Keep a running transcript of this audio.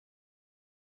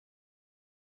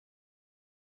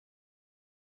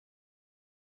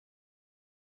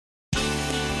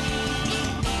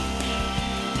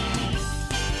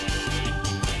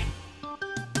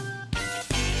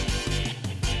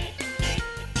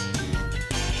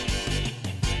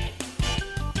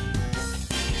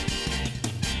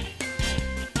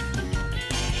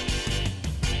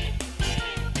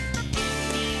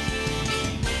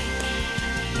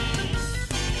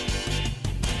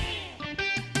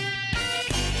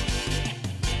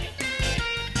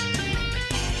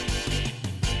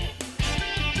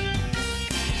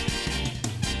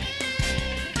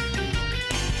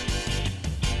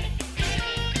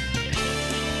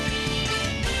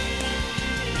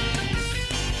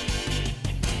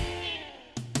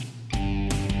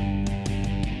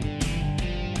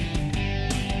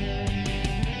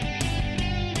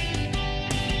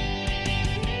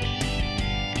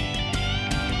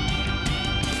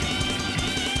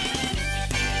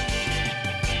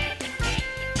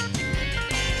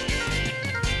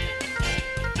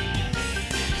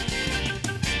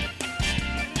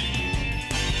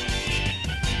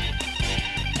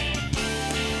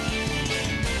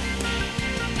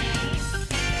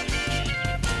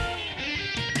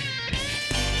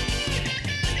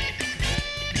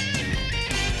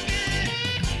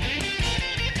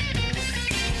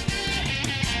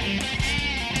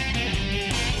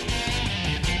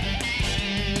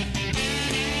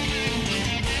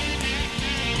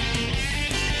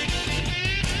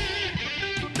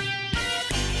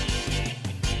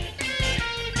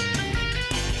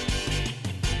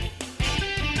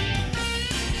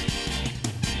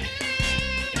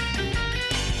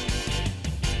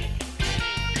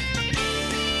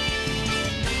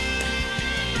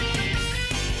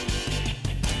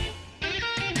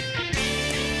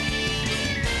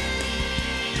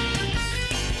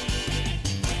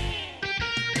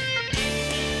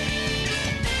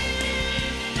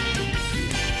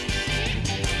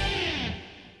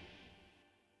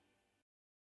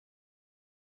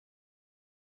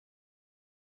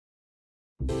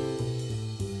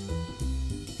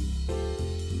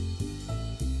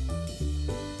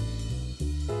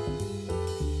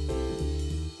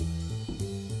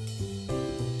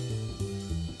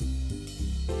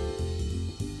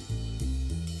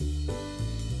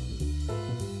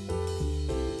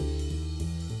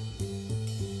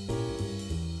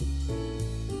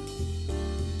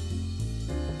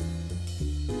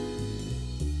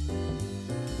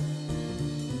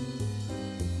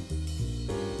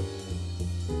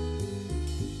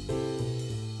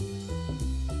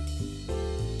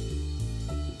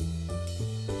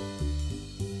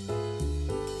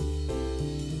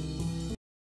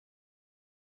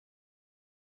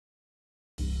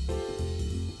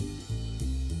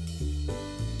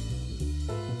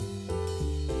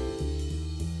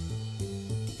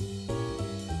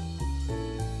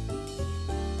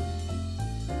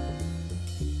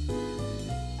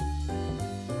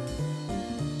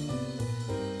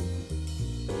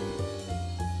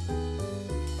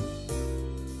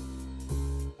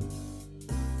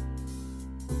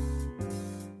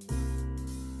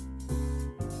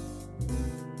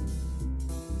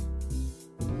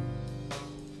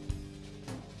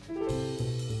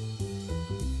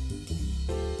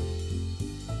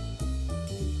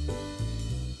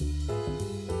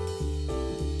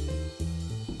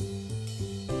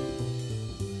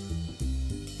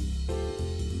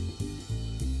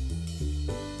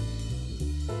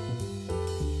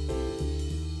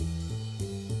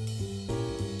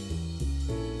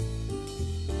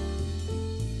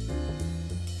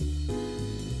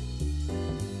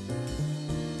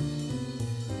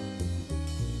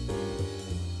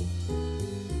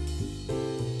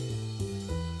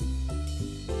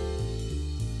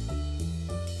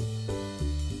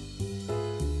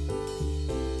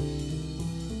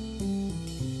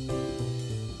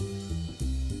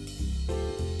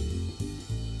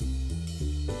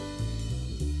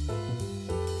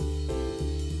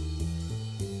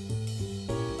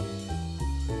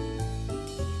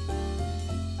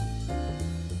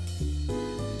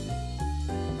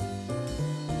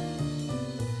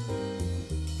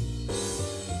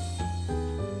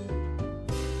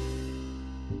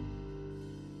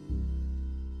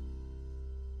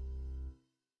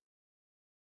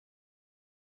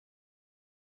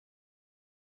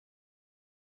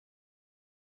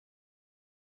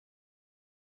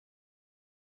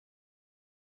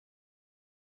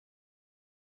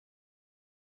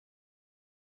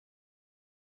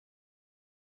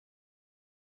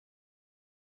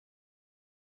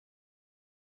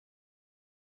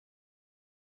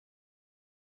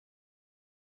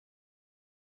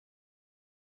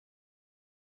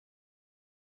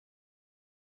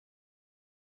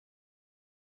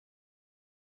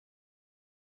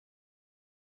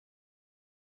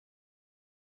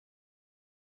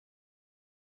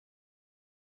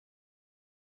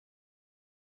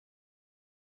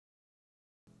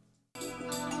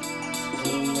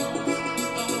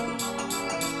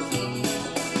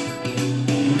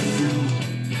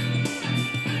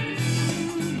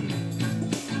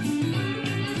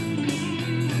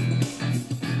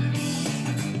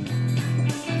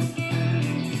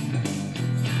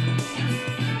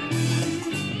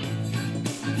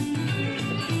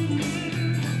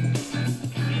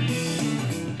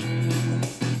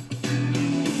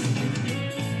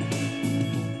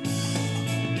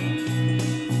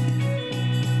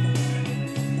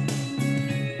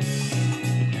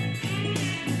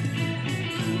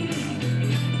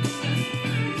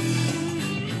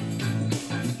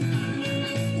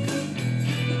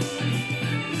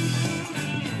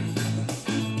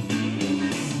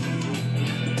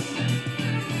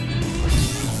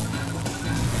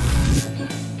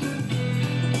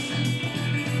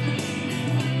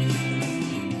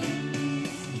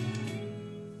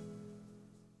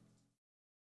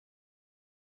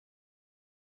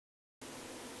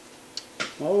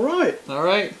All right. All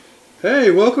right.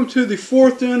 Hey, welcome to the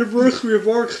 4th anniversary of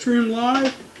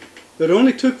ArtStreamLIVE. It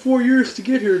only took 4 years to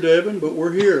get here, Devin, but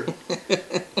we're here.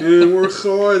 And we're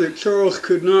sorry that Charles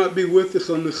could not be with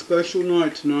us on this special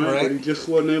night tonight, right. but he just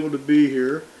wasn't able to be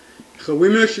here. So we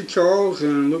miss you, Charles,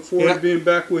 and look forward to being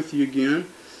back with you again.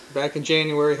 Back in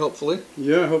January, hopefully.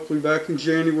 Yeah, hopefully back in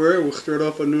January. We'll start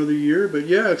off another year. But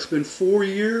yeah, it's been 4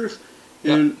 years.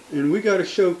 And we got a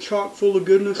show chock full of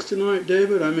goodness tonight,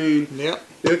 David. I mean,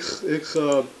 it's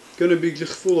going to be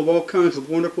just full of all kinds of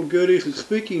wonderful goodies. And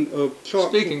speaking of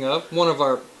chock, one of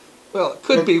our, well, it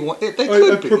could be one. They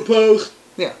could be proposed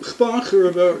sponsor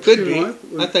of our could be.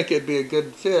 I think it'd be a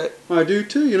good fit. I do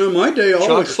too. You know, my day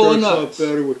always starts off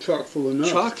better with chock full of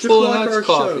nuts. Chock full of nuts our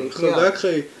coffee. Show. So that's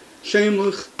a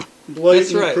shameless,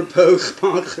 blatant proposed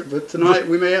sponsor, but tonight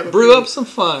we may have a brew up some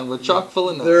fun with chock full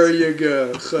of nuts. There you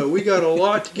go. So we got a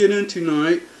lot to get into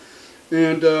tonight,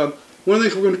 and one of the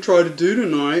things we're going to try to do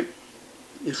tonight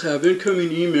is have incoming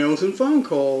emails and phone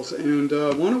calls. And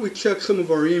why don't we check some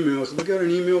of our emails? We got an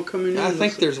email coming in. I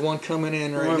think there's one coming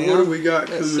in right now. What do we got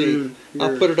coming in? Here?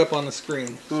 I'll put it up on the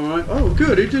screen. All right. Oh,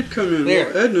 good. It did come in.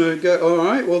 There. Well, Edna got. All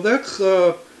right. Well, that's.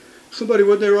 Somebody,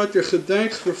 what they write there, said,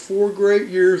 thanks for 4 great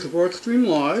years of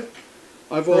ArtStreamLIVE.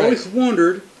 I've always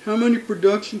wondered how many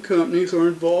production companies are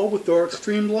involved with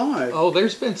ArtStreamLIVE. Oh,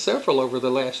 there's been several over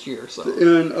the last year or so.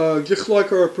 And just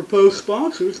like our proposed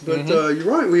sponsors, but you're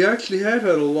right, we actually had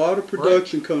a lot of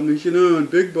production companies, you know, and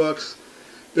Big Buck's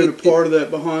been a part of that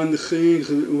behind the scenes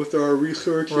with our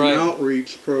research and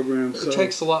outreach program. It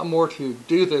takes a lot more to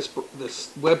do this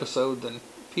webisode than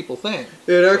people think.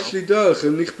 It actually does,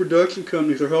 and these production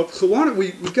companies are helping. So why don't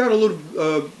we got a little,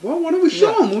 well, why don't we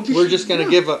show them? We're just going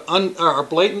to give our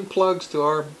blatant plugs to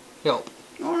our help.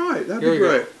 All right, that'd be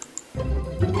great.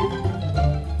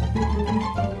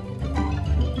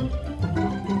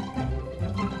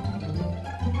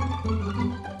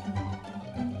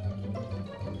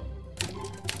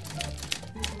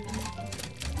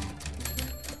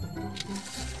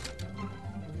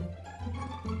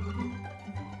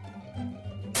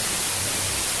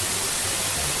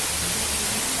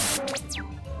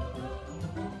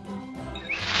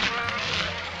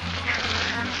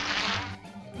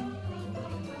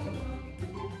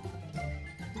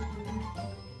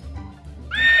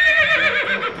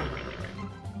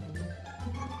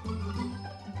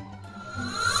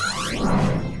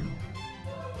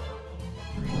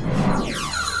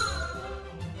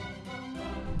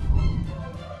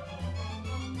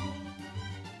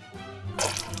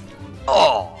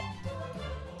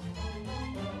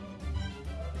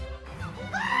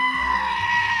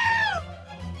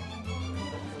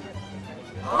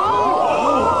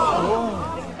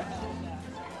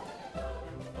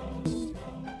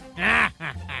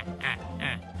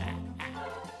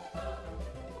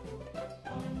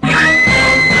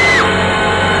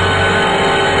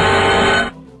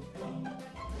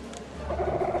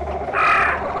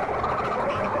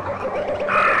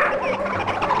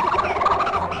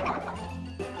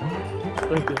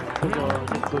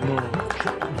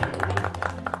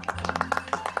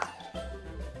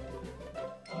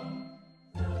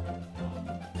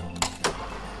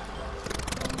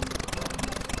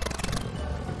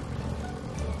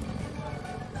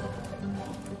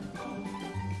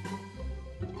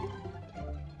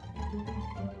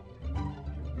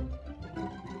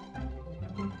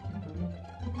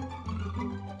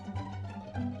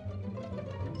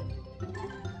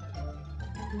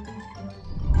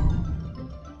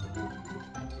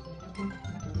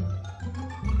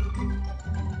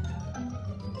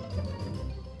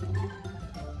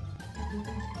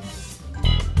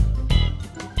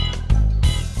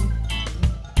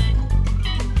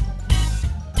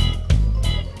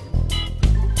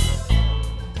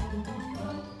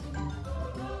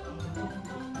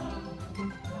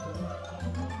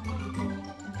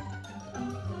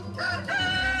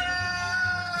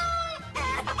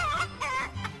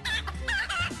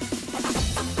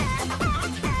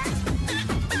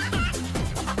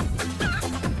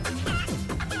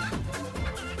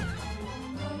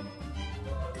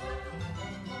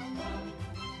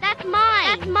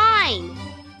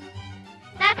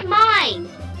 That's mine!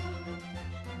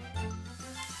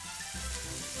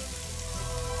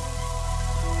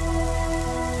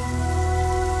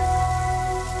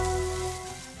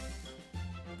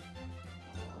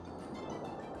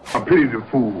 I pity the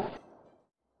fool.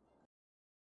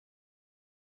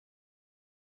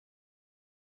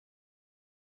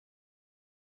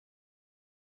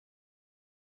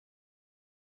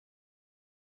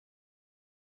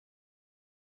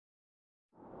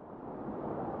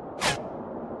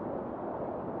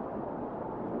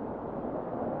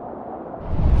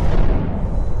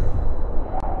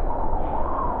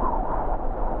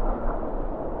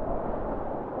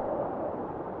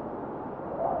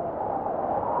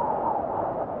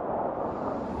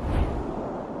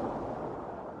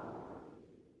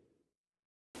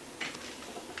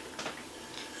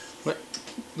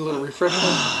 A little refreshing.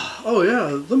 Oh yeah,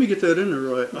 let me get that in there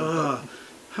right.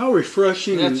 How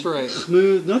refreshing. That's and right.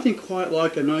 Smooth. Nothing quite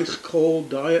like a nice cold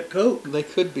Diet Coke. They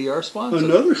could be our sponsor.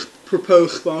 Another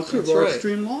proposed sponsor That's of right.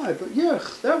 ArtStreamLIVE. But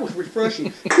yes, that was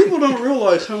refreshing. People don't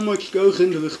realize how much goes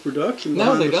into this production.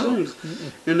 No, they behind the don't.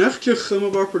 scenes. And that's just some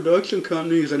of our production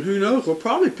companies. And who knows, we'll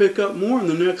probably pick up more in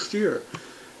the next year.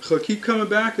 So keep coming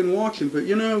back and watching. But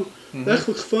you know, that's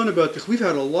what's fun about this. We've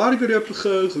had a lot of good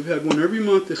episodes. We've had one every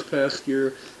month this past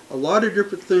year. A lot of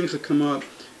different things that come up.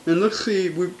 And let's see,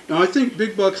 I think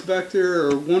Big Buck's back there,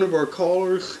 or one of our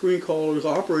callers, screen callers,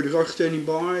 operators are standing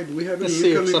by. Do we have any Let's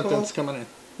see if incoming something's calls? coming in.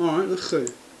 All right, let's see.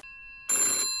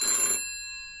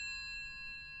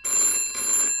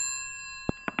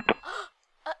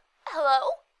 Hello?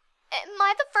 Am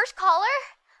I the first caller?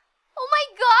 Oh my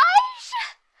gosh!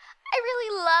 I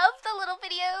really love the little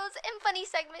videos and funny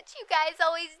segments you guys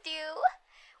always do.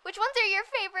 Which ones are your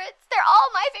favorites? They're all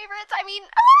my favorites. I mean,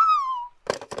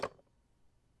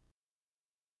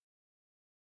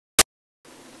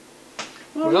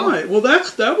 All right. Well,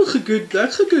 that's a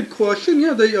good question.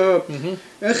 Yeah, they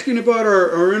asking about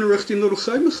our interesting little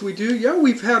segments we do. Yeah,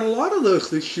 we've had a lot of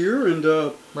those this year, and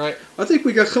right. I think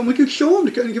we got something we could show them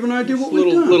to kind of give an idea what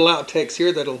we've done. Little outtakes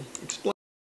here that'll explain.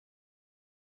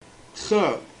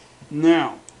 So,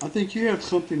 now I think you have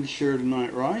something to share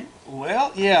tonight, right?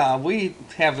 Well, yeah, we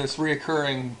have this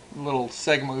reoccurring little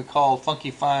segment we call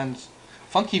Funky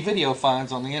Video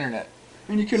Finds on the internet.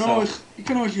 And you can always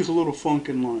use a little funk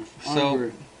in life.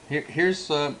 So here's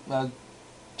 2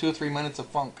 or 3 minutes of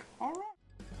funk. All right.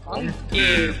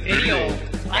 Funky Video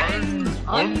Finds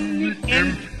on the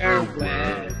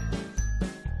interweb.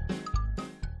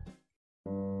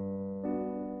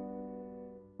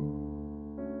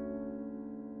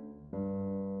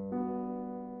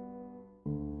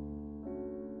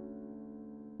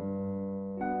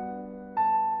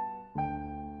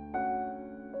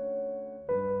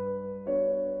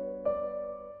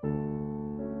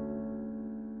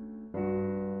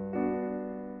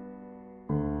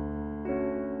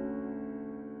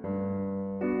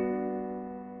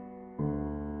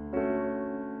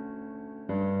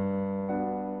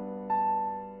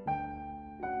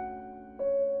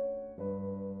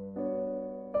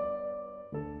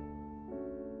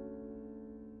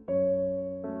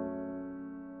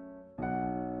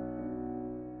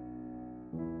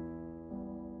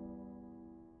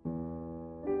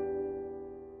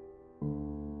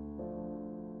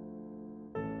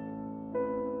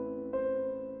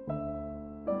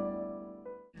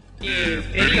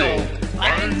 Video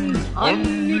Finds on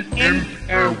the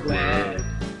interweb.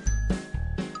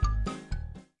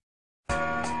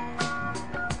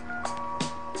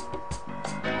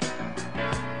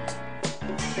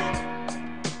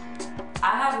 I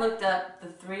have looked up the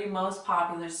 3 most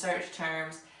popular search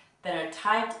terms that are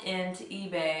typed into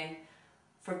eBay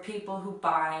for people who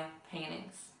buy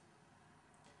paintings.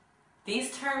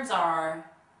 These terms are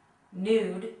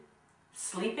nude,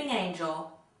 sleeping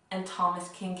angel, and Thomas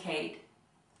Kincaid.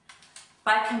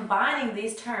 By combining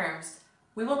these terms,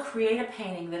 we will create a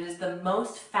painting that is the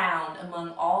most found among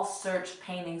all searched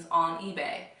paintings on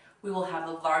eBay. We will have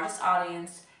the largest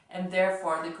audience and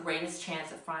therefore the greatest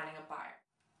chance of finding a buyer.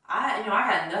 I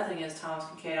got nothing against Thomas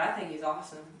Kincaid. I think he's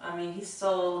awesome. I mean, he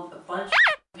sold a bunch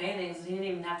of paintings and he didn't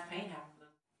even have to paint half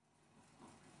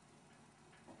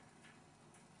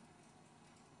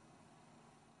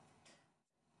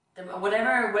of them.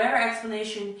 Whatever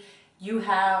explanation you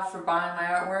have for buying my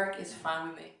artwork is fine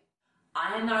with me.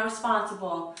 I am not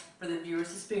responsible for the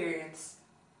viewer's experience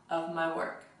of my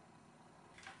work.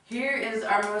 Here is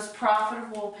our most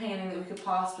profitable painting that we could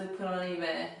possibly put on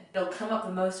eBay. It'll come up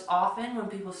the most often when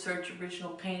people search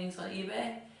original paintings on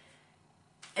eBay.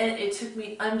 And it took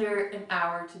me under an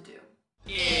hour to do.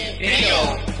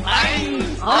 Video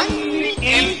Finds on the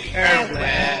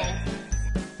interweb.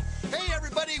 Hey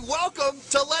everybody, welcome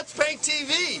to Let's Paint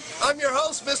TV. I'm your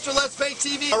host, Mr. Let's Paint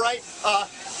TV. All right,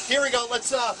 here we go.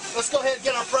 Let's go ahead and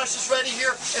get our brushes ready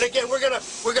here. And again, we're gonna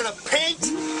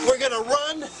paint, we're gonna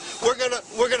run, we're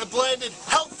gonna blend in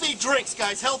healthy drinks,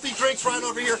 guys. Healthy drinks right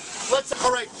over here.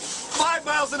 All right, 5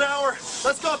 miles an hour.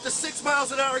 Let's go up to 6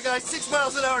 miles an hour, guys. 6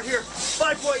 miles an hour here.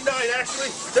 5.9 actually.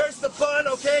 There's the bun,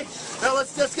 okay? Now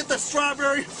let's get the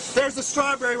strawberry. There's the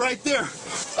strawberry right there. There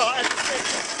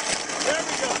we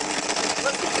go.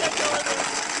 Let's get that going.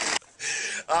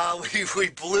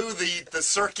 We blew the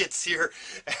circuits here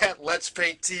at Let's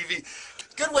Paint TV.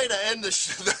 Good way to end the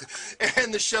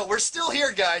show. We're still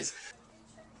here, guys.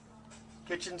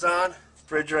 Kitchen's on.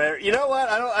 Refrigerator. You know what?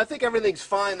 I think everything's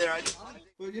fine there.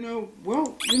 But why don't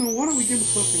we give it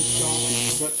something shocking?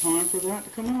 Is that time for that to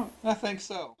come out? I think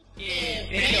so.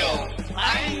 Video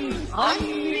on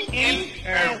the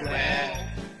interweb.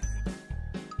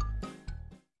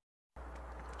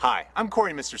 Hi, I'm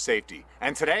Corey, Mr. Safety,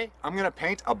 and today I'm gonna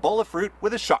paint a bowl of fruit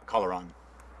with a shot collar on.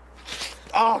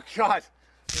 Oh, God!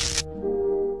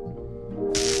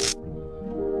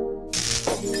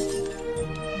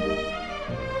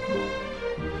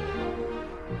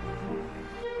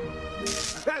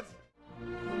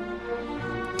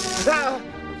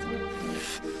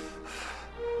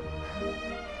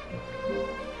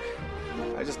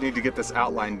 I just need to get this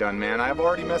outline done, man. I've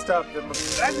already messed up.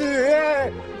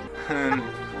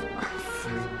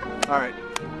 All right,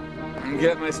 I'm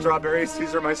getting my strawberries.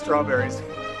 These are my strawberries.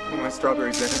 Put my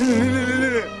strawberries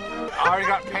in. I already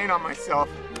got paint on myself.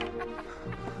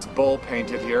 It's bowl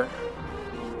painted here.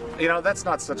 That's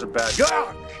not such a bad.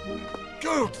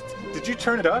 Did you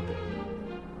turn it up?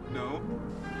 No.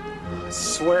 I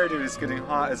swear, dude, it's getting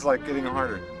hot. It's like getting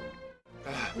harder.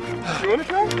 You want to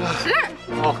try? Sure.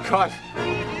 Oh, God. How are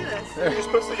you gonna do this? You're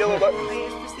supposed to yellow button. Are you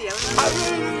supposed to yellow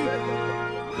button?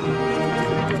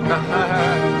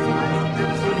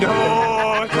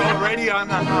 No, it's already on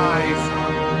the highs.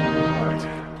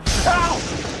 Ow!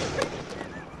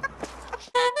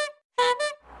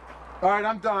 All right,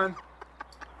 I'm done.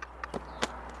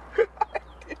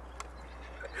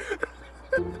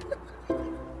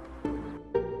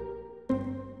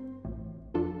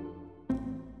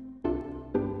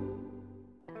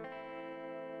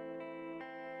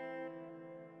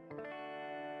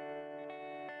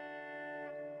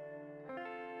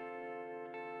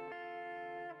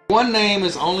 One name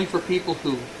is only for people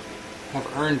who have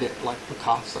earned it, like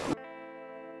Picasso.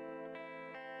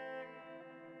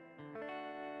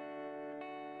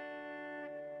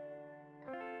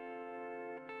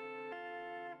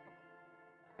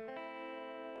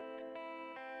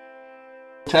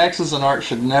 Taxes and art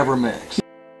should never mix.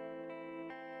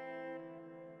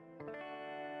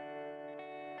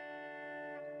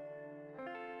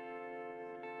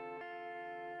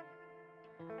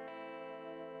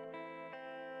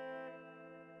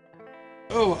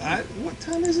 Oh, what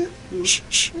time is it?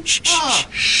 Ah!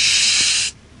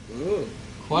 Oh,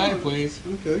 quiet, please.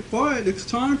 Okay, quiet. It's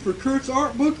time for Kurt's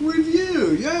art book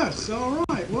review. Yes, all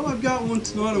right. Well, I've got one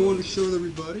tonight I wanted to show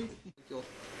everybody. All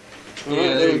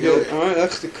right, there we go. All right,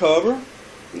 that's the cover.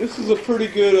 And this is a pretty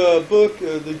good book.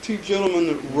 The two gentlemen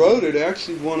that wrote it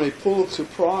actually won a Pulitzer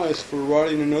Prize for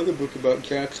writing another book about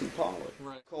Jackson Pollock.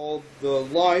 Right. Called The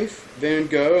Life, Van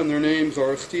Gogh, and their names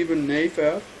are Stephen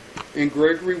Naifef and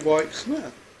Gregory White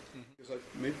Smith.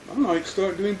 I might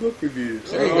start doing book reviews.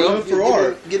 There you go. For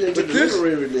art. Get into the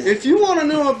literary now. If you want to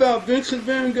know about Vincent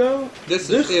Van Gogh, this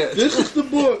is the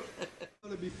book.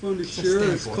 It'll be fun to share.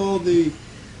 It's called The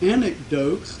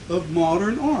Anecdotes of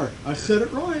Modern Art. I said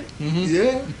it right. Mm-hmm.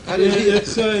 Yeah.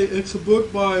 It's a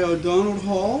book by Donald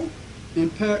Hall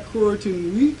and Pat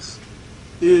Corrigan Weeks,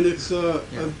 and it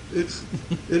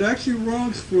actually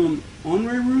runs from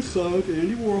Henri Rousseau to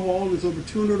Andy Warhol. There's over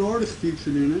 200 artists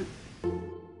featured in it.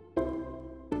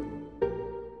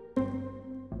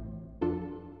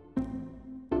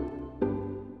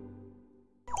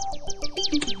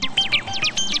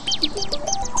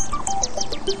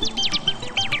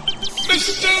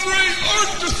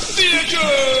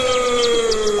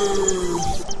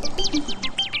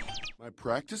 My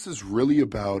practice is really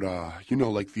about,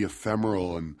 like the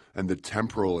ephemeral and the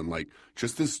temporal and like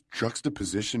just this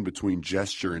juxtaposition between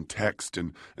gesture and text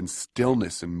and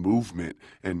stillness and movement.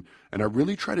 And I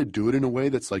really try to do it in a way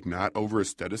that's like not over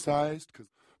aestheticized.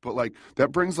 But like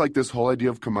that brings like this whole idea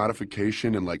of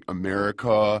commodification and like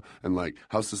America and like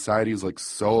how society is like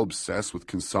so obsessed with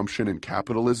consumption and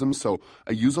capitalism. So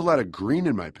I use a lot of green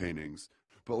in my paintings.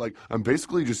 But like I'm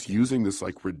basically just using this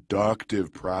like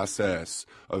reductive process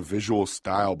of visual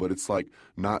style, but it's like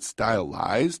not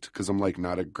stylized because I'm like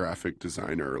not a graphic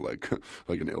designer or like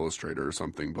like an illustrator or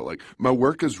something. But like my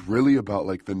work is really about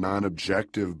like the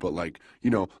non-objective, but like, you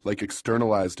know, like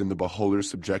externalized in the beholder's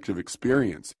subjective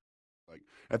experience. Like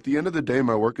at the end of the day,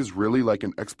 my work is really like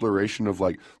an exploration of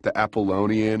like the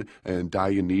Apollonian and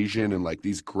Dionysian and like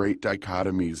these great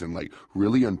dichotomies and like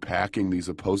really unpacking these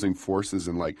opposing forces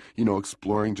and like, you know,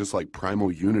 exploring just like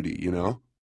primal unity, you know?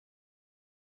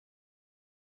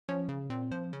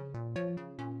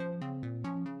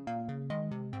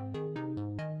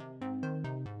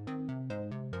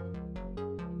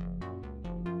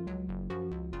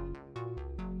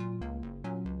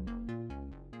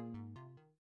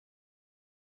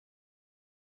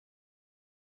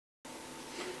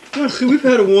 Yeah, see, we've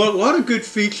had a lot of good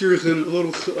features and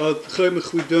little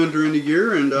segments we've done during the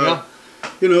year, and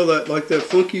you know that like that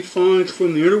funky finds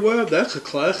from the interweb. That's a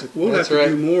classic. We'll have to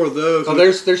do more of those. Oh,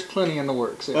 there's plenty in the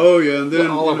works. Yeah. Oh yeah, and then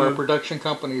all of our production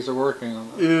companies are working on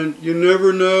that. And you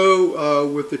never know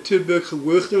with the tidbits of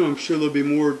wisdom. I'm sure there'll be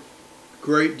more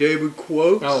great David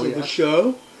quotes of the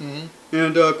show,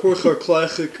 and of course our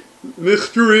classic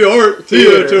mystery art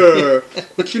theater.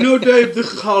 But you know, Dave,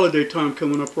 this is holiday time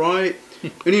coming up, right?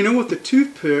 And you know, with the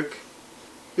toothpick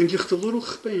and just a little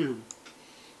Spam,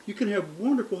 you can have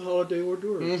wonderful holiday hors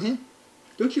d'oeuvres.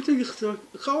 Don't you think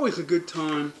it's always a good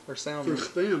time for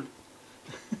Spam?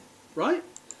 Right?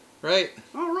 Right.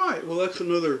 All right. Well, that's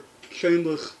another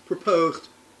shameless proposed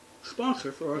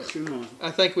sponsor for ArtStreamLIVE. I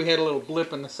think we had a little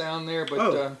blip in the sound there,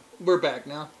 but we're back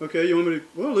now. Okay, you want me to?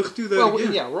 Well, let's do that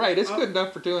again. Yeah, right. It's good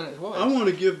enough for doing it twice. I want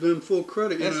to give them full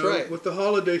credit. That's right. With the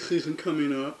holiday season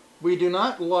coming up. We do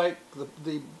not like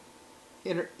the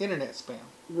internet spam.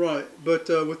 Right, but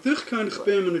with this kind of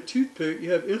spam and a toothpick,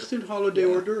 you have instant holiday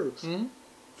hors d'oeuvres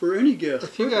for any guest.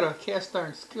 If you got a cast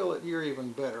iron skillet, you're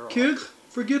even better off. Kids,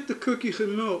 forget the cookies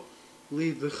and milk.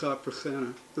 Leave this out for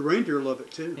Santa. The reindeer love it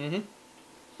too.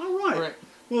 All right.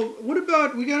 Well, what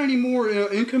about, we got any more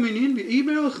incoming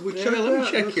emails? Let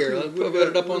me check here. Let's put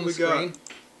it up on the screen.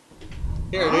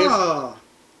 Here it is.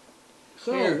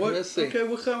 So, here, let's see. Okay,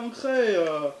 what's that one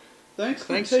say? Thanks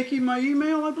for taking my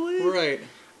email, I believe. Right.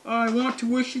 I want to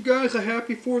wish you guys a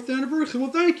happy 4th anniversary. Well,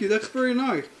 thank you. That's very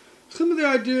nice. Some of the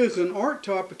ideas and art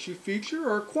topics you feature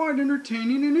are quite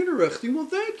entertaining and interesting. Well,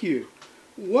 thank you.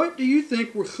 What do you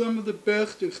think were some of the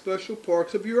best and special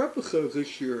parts of your episodes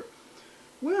this year?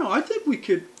 Well, I think we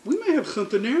may have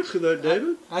something to answer that,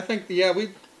 David. I think,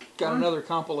 we've got another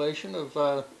compilation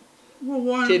of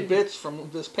tidbits from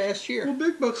this past year. Well,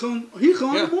 Big Buck's he's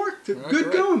on the mark.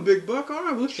 Good going, Big Buck. All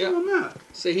right, let's show him that.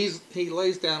 See, he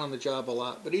lays down on the job a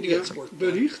lot, but he gets work done.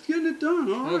 But he's getting it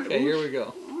done. All right. Okay, here we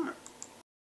go. All right.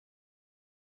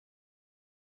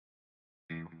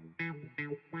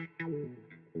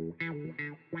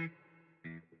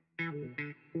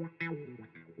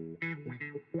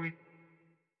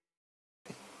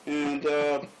 And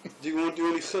do you want to do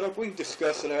any setup? We can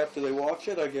discuss it after they watch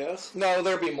it, I guess. No,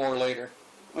 there'll be more later.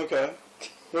 Okay.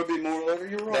 There'll be more later?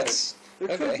 You're right.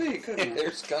 There could be, couldn't there?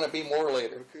 There's going to be more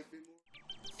later. There could be more.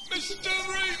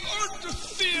 Mystery Art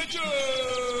Theater!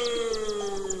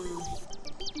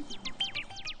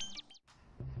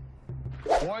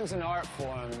 Warren's an art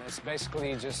form. It's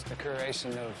basically just the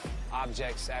curation of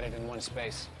objects added in one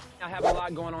space. I have a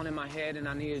lot going on in my head, and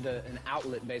I needed an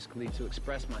outlet, basically, to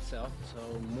express myself.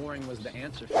 So mooring was the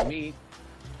answer for me.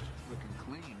 Looking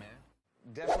clean, man.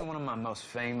 Definitely one of my most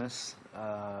famous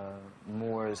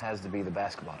moors has to be the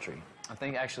basketball tree. I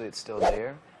think actually it's still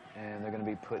there, and they're going to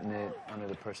be putting it under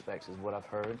the Perspex, is what I've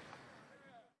heard.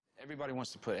 Everybody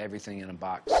wants to put everything in a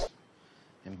box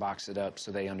and box it up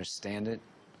so they understand it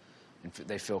and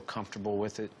they feel comfortable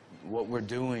with it. What we're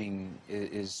doing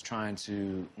is trying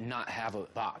to not have a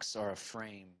box or a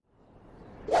frame.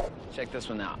 Check this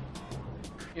one out.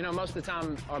 You know, most of the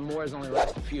time, our moors only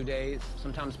last a few days.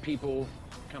 Sometimes people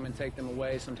come and take them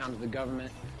away. Sometimes the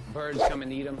government. Birds come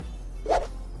and eat them.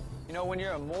 You know, when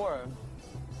you're a moor,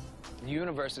 the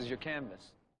universe is your canvas.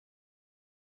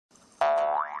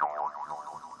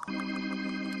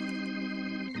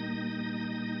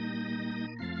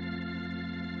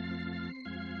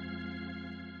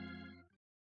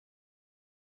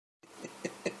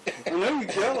 I know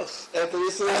you're jealous after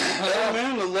this. Hey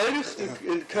man, the latest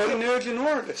in cutting edge in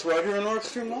art. It's right here on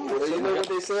ArtStreamLIVE. Well, you know what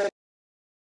they said?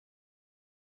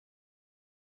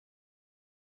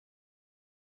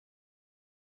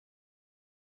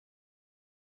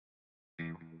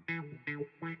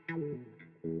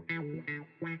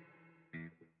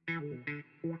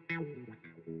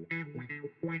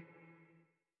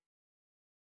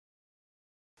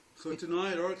 So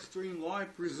tonight,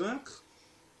 ArtStreamLIVE presents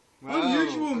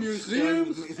Unusual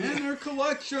Museums and their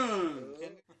collections.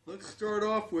 Let's start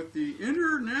off with the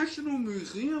International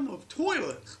Museum of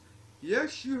Toilets.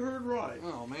 Yes, you heard right.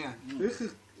 Oh, man. This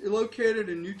is located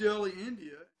in New Delhi,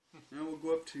 India. Now we'll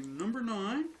go up to number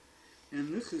 9.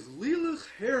 And this is Leela's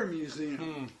Hair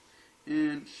Museum.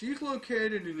 And she's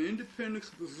located in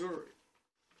Independence, Missouri.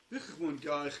 This is one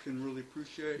guys can really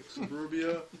appreciate.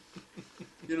 Suburbia.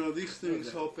 You know, these things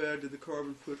help add to the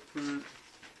carbon footprint.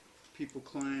 People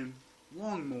claim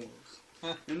lawnmowers.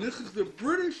 And this is the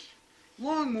British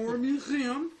Lawnmower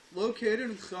Museum, located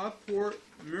in Southport,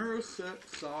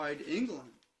 Merseyside,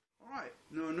 England. Alright,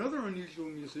 now another unusual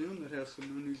museum that has some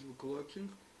unusual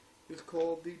collections is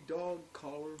called the Dog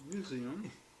Collar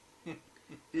Museum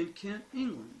in Kent,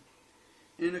 England.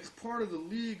 And it's part of the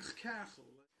League's Castle.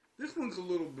 This one's a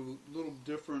little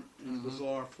different and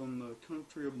bizarre from the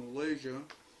country of Malaysia,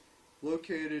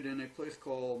 located in a place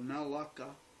called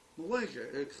Malacca, Malaysia.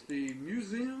 It's the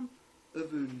Museum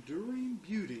of Enduring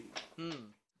Beauty.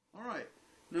 Alright,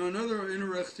 now another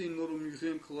interesting little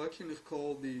museum collection is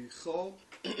called the Salt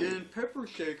and Pepper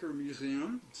Shaker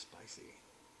Museum. Spicy.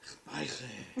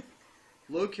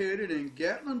 Located in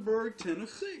Gatlinburg,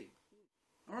 Tennessee.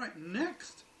 Alright,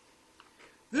 next.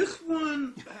 This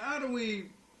one,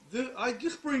 I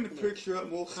just bring the picture up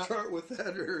and we'll start with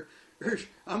that, or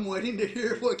I'm waiting to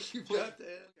hear what you got to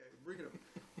add. Okay, bring it up.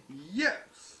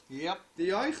 Yes. Yep.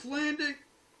 The Icelandic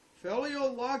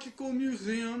Phaleological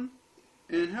Museum,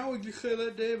 and how would you say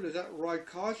that, David? Is that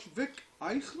Reykjavik,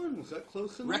 Iceland? Was that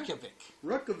close enough?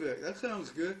 Reykjavik, that sounds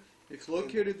good. It's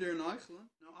located there in Iceland.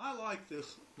 Now, I like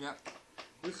this. Yep.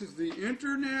 This is the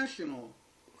International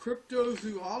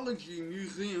Cryptozoology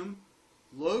Museum,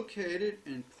 located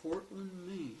in Portland,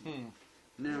 Maine.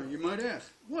 Now, you might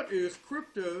ask, what is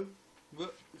cryptozoology?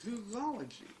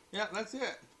 Yeah, that's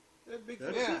it.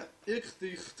 That's it. It's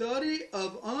the study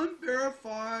of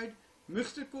unverified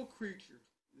mystical creatures.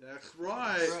 That's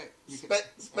right.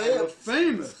 Spam.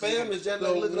 Famous. Spam is just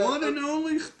the like one and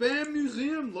only Spam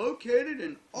Museum, located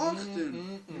in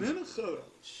Austin, Minnesota.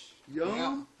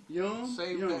 Yum.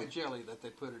 Save that jelly that they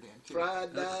put it in, too.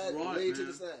 Fried, dyed, laid to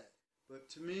the side. But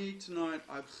to me, tonight,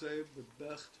 I've saved the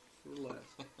best for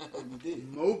last. You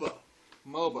did. MOBA.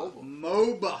 MOBA.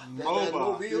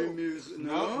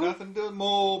 No, nothing to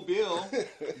Mobile.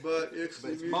 But it's the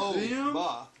Museum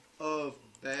of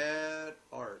Bad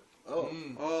Art.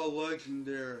 Oh,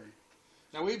 legendary.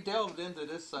 Now, we've delved into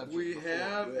this subject before.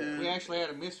 And we actually had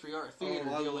a mystery art theater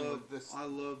dealing with this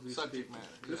subject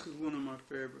matter. This is one of my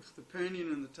favorites. The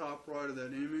painting in the top right of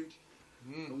that image,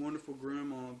 the wonderful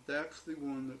grandma, that's the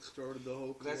one that started the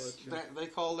whole collection. They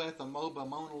call that the MOBA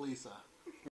Mona Lisa.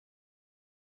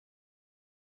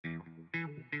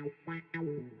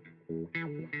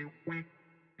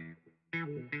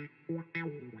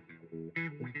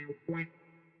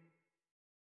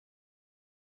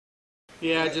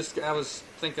 Yeah, I was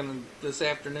thinking this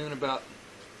afternoon about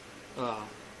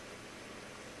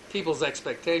people's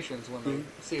expectations when they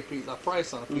see a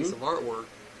price on a piece of artwork,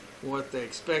 what they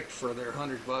expect for their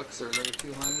 $100 or their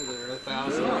 $200 or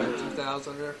 $1,000 or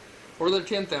 $2,000 or their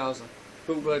 $10,000.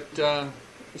 But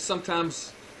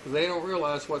sometimes they don't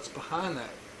realize what's behind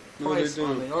that price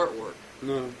on the artwork.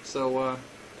 No. So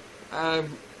I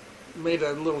made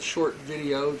a little short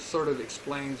video that sort of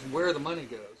explains where the money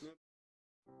goes.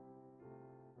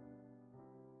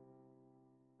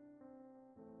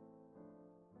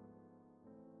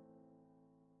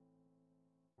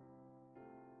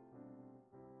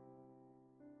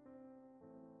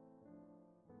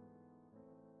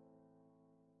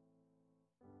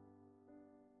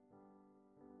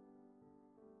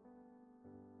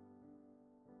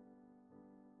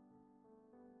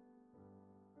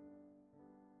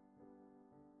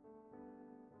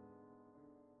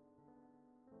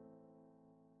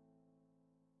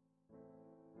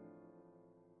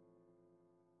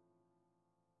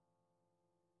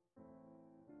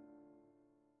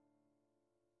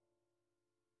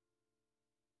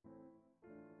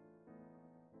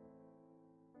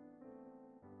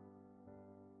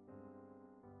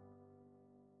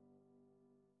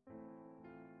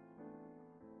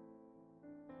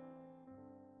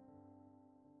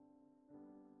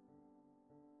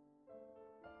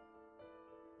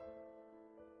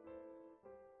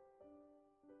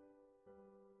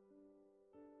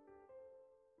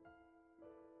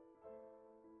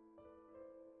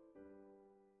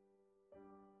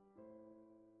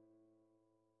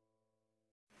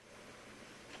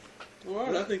 All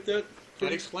right, I think that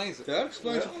explains it. That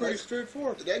explains it pretty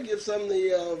straightforward. That gives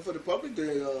something for the public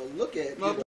to look at.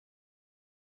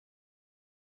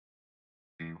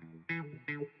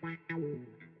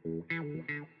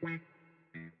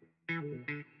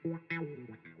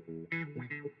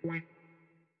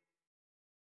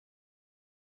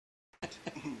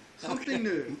 something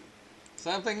new.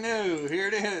 Something new. Here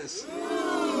it is.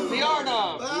 The art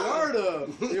of. The art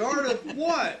of. The art of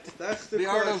what? That's the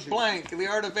question. Art of blank. The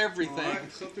art of everything. All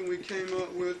right, something we came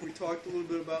up with. We talked a little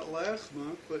bit about last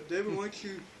month. But David, why don't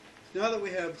you, now that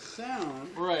we have sound,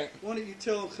 right? Why don't you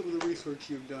tell us some of the research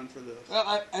you've done for this?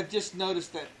 Well, I've just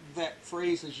noticed that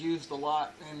phrase is used a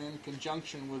lot and in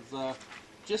conjunction with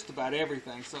just about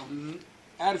everything. So,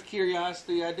 out of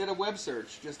curiosity, I did a web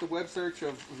search, just a web search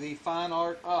of the fine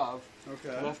art of.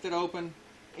 Okay. Left it open,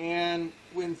 and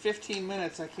within 15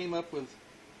 minutes, I came up with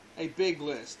a big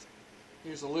list.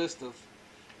 Here's a list of,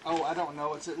 I don't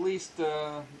know, it's at least,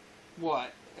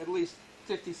 what? At least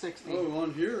 50, 60. Oh,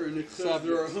 on here, and it says subjects.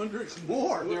 there are hundreds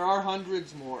more. There are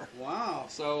hundreds more. Wow.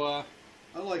 So,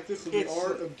 I like this one, the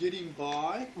art of getting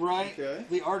by. Right. Okay.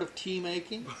 The art of tea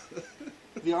making.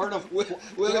 The art of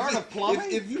the art of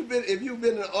plumbing. If you've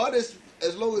been an artist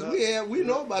as long as we have, we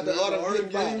know about the art of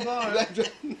getting by.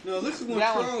 No, this is one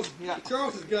Charles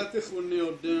has got this one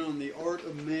nailed down. The art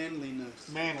of manliness.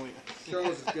 Manliness.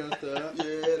 Charles has got that.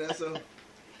 Yeah, that's a.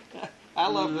 I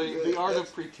love the art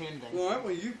of pretending.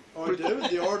 Well, you, David,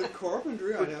 the art of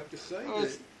carpentry. I'd have to say.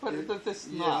 But this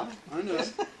is not. I know.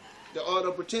 The art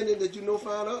of pretending that you know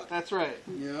fine art. That's right.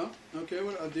 Yeah. Okay.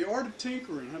 Well, the art of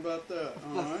tinkering. How about that?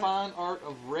 The fine art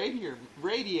of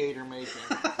radiator making.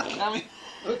 I mean.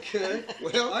 Okay.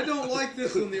 Well, I don't like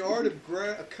this one. The art of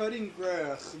cutting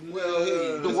grass.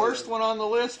 Well, the worst one on the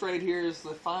list right here is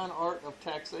the fine art of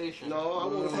taxation. No, I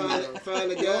want to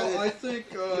find a guy. Well, I think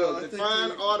the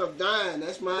fine art of dying.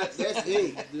 That's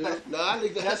me. Yeah. No, I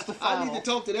need to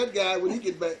talk to that guy when he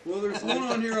gets back. Well, there's one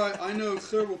on here. I know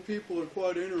several people are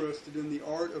quite interested in the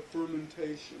art of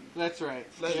fermentation. That's right.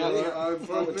 I've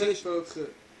met folks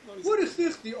that. What is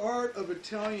this? The art of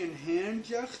Italian hand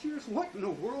gestures? What in the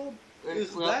world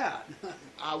is that?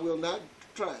 I will not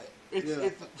try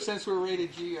it. Since we're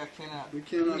rated G, I cannot. We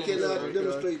cannot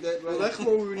demonstrate that. Right. Well, that's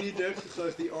where we need to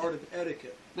exercise the art of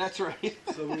etiquette. That's right.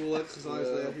 So we will exercise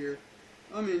that here.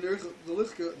 I mean, there's the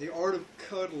list. The art of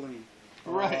cuddling.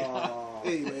 Right.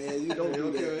 Hey man, you don't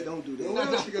do that. Don't do that. Well,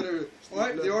 what else you gotta do?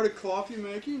 Right, the art of coffee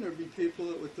making. There'd be people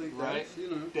that would think that's,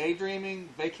 daydreaming,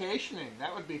 vacationing.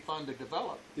 That would be fun to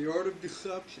develop. The art of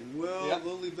deception. Well,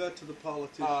 we'll leave that to the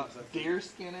politicians. Deer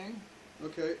skinning.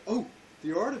 Okay. Oh,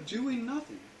 the art of doing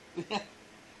nothing.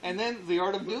 And then the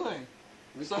art of doing.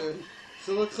 Okay.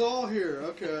 So it's all here.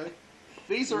 Okay.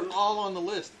 These are all on the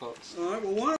list, folks. All right.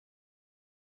 Well, one.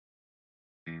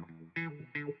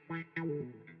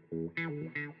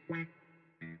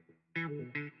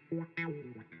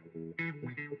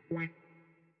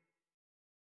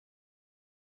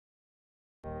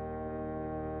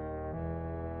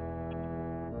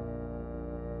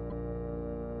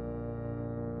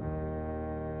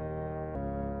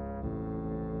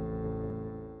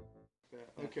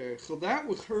 Okay, so that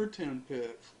was her 10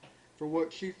 picks for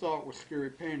what she thought were scary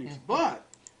paintings. But,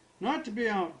 not to be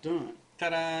outdone.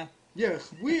 Ta-da!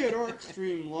 Yes, we at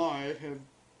ArtStreamLIVE have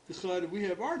decided we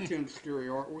have our 10 scary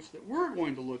artworks that we're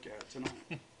going to look at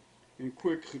tonight in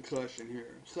quick succession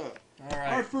here. So,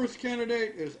 our first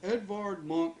candidate is Edvard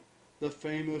Munch, the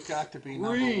famous Got to be Green.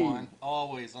 number one.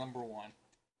 Always number one.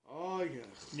 Oh,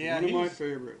 yes. Yeah, one of my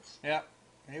favorites. Yep.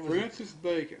 Francis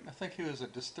Bacon. I think he was a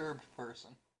disturbed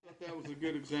person. I thought that was a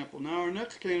good example. Now, our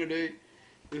next candidate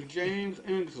is James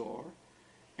Ensor.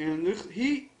 And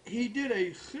he did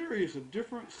a series of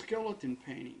different skeleton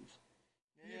paintings.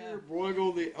 Yeah.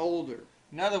 Bruegel the Elder.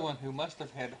 Another one who must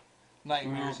have had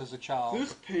nightmares as a child.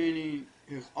 This painting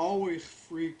has always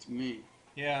freaked me.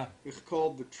 Yeah. It's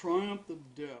called The Triumph of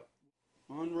Death.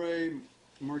 Henri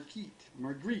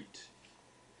Magritte.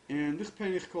 And this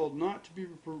painting is called Not to be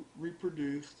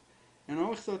Reproduced. And I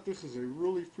always thought this was a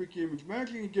really freaky image.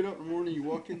 Imagine you get up in the morning, you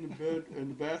walk in the bed, in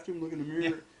the bathroom, look in the mirror.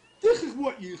 Yeah. This is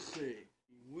what you see.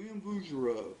 William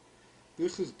Bouguereau.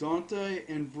 This is Dante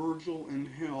and Virgil in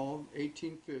Hell,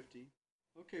 1850.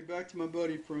 Okay, back to my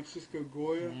buddy Francisco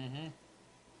Goya. Mm-hmm.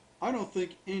 I don't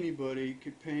think anybody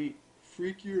could paint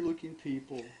freakier looking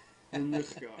people than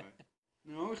this guy.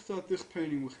 Now, I always thought this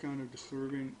painting was kind of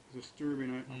disturbing.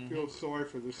 I feel sorry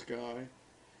for this guy.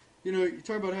 You know, you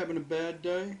talk about having a bad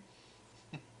day.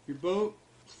 Your boat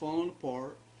is falling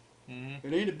apart.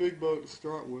 It ain't a big boat to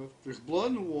start with. There's blood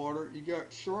in the water. You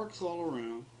got sharks all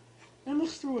around. And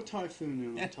let's throw a typhoon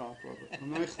in on top of it. A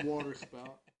nice water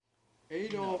spout.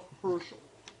 Adolf Herschel.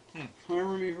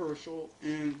 Hiram Herschel.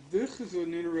 And this is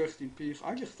an interesting piece.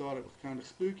 I just thought it was kind of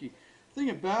spooky. The thing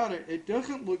about it, it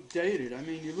doesn't look dated. I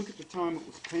mean, you look at the time it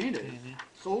was painted.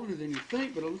 It's older than you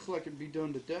think, but it looks like it'd be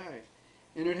done today.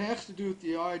 And it has to do with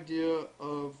the idea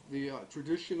of the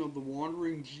tradition of the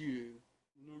wandering Jew.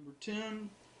 Number 10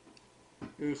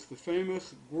 is the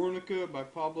famous Guernica by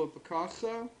Pablo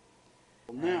Picasso.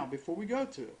 Now, before we go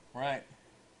to it, right,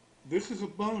 this is a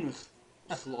bonus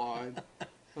slide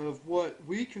of what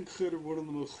we consider one of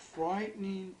the most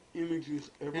frightening images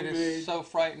ever made. It is so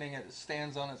frightening it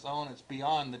stands on its own. It's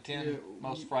beyond the 10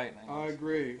 most frightening I ones.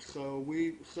 agree. So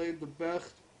we saved the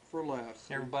best for last.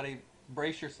 Everybody,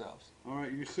 brace yourselves. All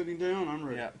right, you're sitting down. I'm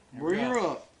ready. Yep, Bring her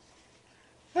up.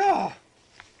 Ah.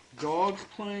 Dogs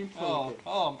playing poker.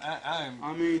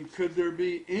 I mean, could there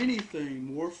be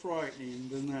anything more frightening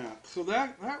than that? So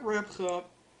that wraps up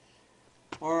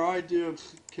our idea of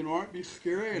can art be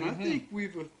scary, and I think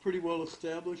we've pretty well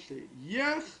established that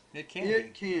yes, it can.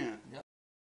 It can. Yep.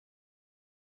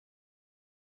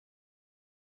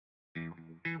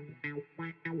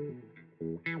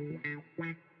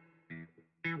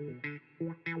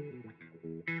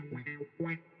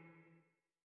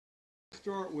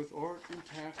 Start with art and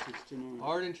taxes tonight.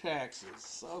 Art and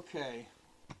taxes. Okay.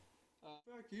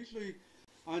 In fact, usually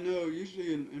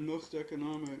in most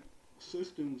economic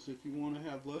systems, if you want to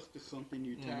have less of something,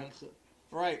 you tax it.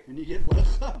 Right. And you get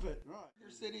less of it. Right. There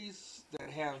are cities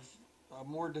that have a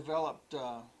more developed,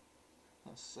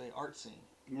 let's say, art scene.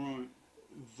 Right.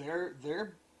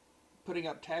 They're putting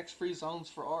up tax-free zones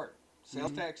for art,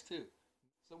 sales tax too.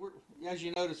 So as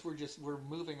you notice, we're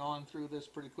moving on through this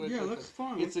pretty quickly. Yeah, that's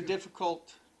fine. It's a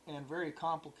difficult and very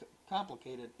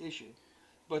complicated issue.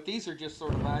 But these are just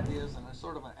sort of ideas and a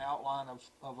sort of an outline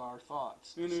of our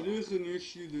thoughts. And it is an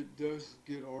issue that does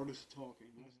get artists talking.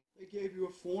 They gave you a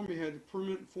form, you had the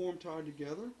permanent form tied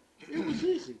together. It was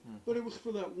easy, but it was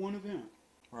for that one event.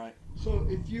 Right. So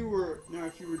if you were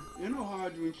in Ohio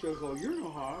doing shows, you're in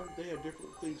Ohio, they had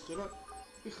different things set up.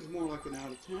 This is more like an out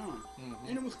of town.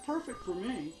 And it was perfect for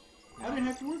me. I didn't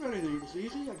have to worry about anything. It was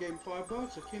easy. I gave them $5.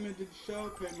 I came in, did the show,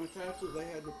 paid my taxes. They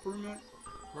had the permit.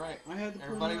 Right. I had the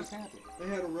Everybody permit. was happy. They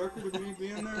had a record of me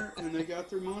being there, and they got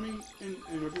their money, and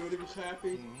everybody was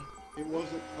happy. It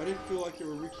wasn't. I didn't feel like they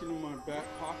were reaching in my back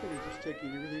pocket and just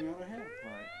taking everything out I had.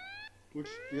 Right. Which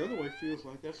the other way feels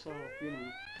like that's how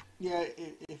Yeah,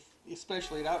 if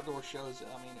especially at outdoor shows,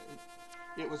 I mean,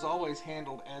 it was always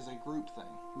handled as a group thing.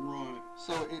 Right.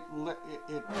 So it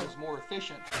was more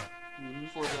efficient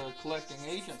for the collecting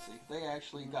agency. They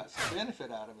actually got some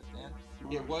benefit out of it then.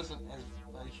 Right. It wasn't as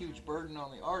a huge burden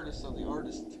on the artist, so the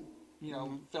artist,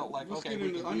 felt like, Let's okay, get we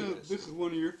into, can I do know this. is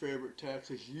one of your favorite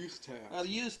taxes, use tax. The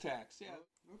use tax, yeah.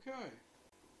 Okay.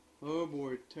 Oh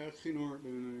boy, taxing art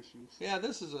donations. Yeah,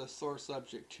 this is a sore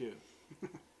subject too.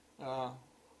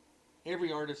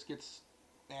 Every artist gets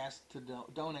asked to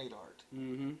donate art.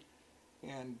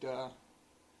 And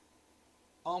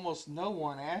almost no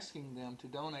one asking them to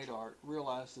donate art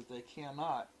realize that they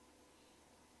cannot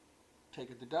take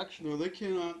a deduction. No, they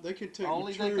cannot. They can take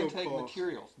only material they can take costs.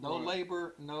 materials. No Right.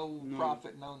 labor, no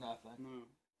profit, no nothing. No.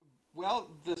 Well,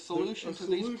 the solution to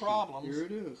these problems Here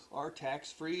it is. are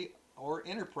tax-free or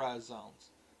enterprise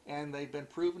zones, and they've been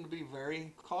proven to be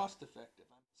very cost-effective.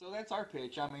 So that's our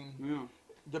pitch. I mean,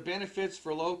 the benefits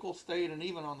for local, state, and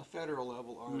even on the federal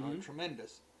level are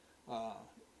tremendous.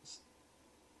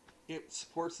 It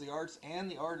supports the arts and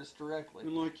the artist directly.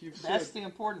 And like you've That's said, the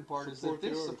important part, is that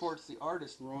this supports the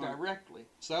artist directly.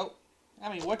 So,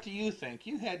 I mean, what do you think?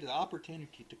 You had the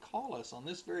opportunity to call us on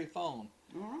this very phone.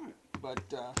 All right.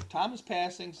 But time is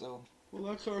passing, so... Well,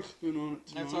 that's our spin on it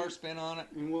tonight. That's our spin on it.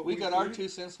 And what we got our think. 2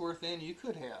 cents worth in, you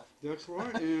could have. That's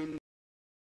right, and...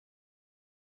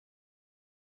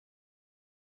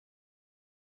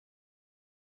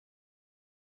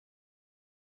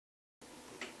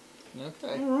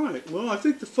 Okay. All right. Well, I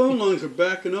think the phone lines are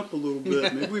backing up a little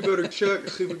bit. Maybe we better check and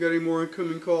see if we got any more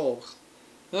incoming calls.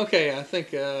 Okay, I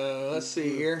think, let's see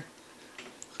here.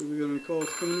 See if we got any calls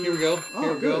coming in. Here we go. Oh,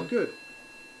 Here we good, go. good.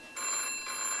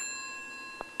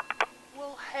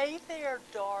 Well, hey there,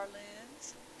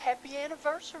 darlings. Happy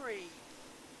anniversary.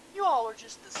 You all are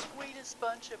just the sweetest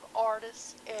bunch of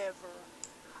artists ever.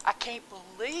 I can't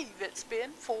believe it's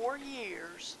been 4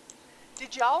 years.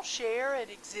 Did y'all share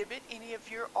and exhibit any of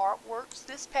your artworks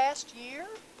this past year?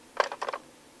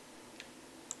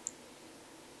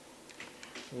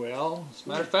 Well, as a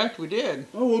matter of fact, we did.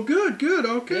 Oh, well, good, good.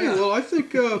 Okay. Yeah. Well, I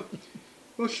think, well,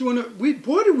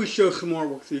 boy, did we show some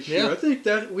artwork this year. Yeah. I think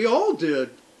that we all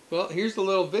did. Well, here's the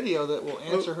little video that will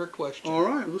answer her question. All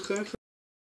right. Let's answer.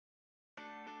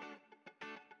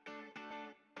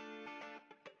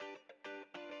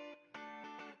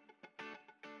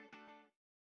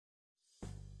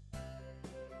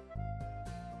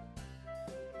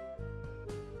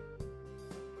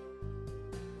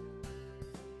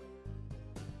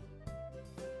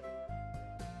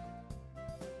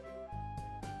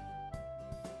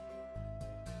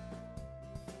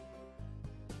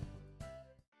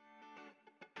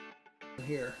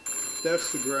 Here.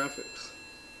 That's the graphics.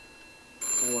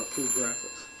 All our cool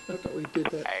graphics. I thought we did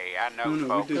that. Hey, I know No,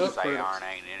 folks we did the say credits. art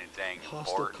ain't anything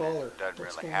Hostile important. caller. It doesn't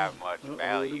What's really going have on? much Uh-oh,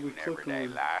 value what did we in click everyday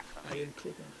on? life. I didn't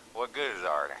click on it. What good is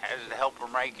art? How does it help or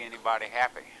make anybody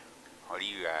happy? What do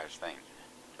you guys think?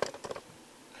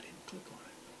 I didn't click on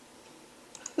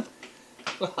it.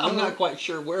 Well, I'm not quite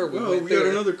sure where we went we there.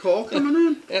 got another call coming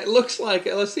in? It looks like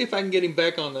it. Let's see if I can get him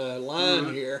back on the line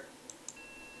Alright. here.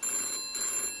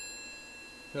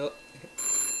 Oh.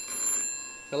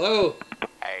 Hello.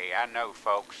 Hey, I know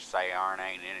folks say art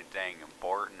ain't anything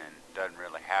important and doesn't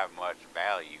really have much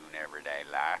value in everyday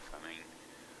life. I mean,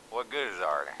 what good is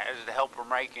art? How does it help or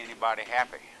make anybody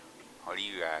happy? What do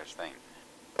you guys think?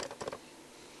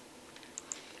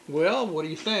 Well, what do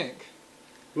you think?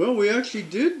 Well, we actually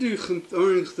did do some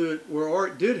things where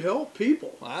art did help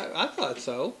people. I thought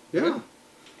so. Yeah.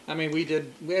 I mean, we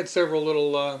had several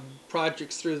little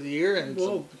projects through the year, and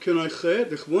Well, can I say it?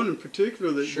 There's one in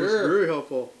particular that Sure. was very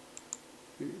helpful.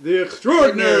 The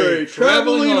Extraordinary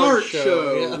Traveling Art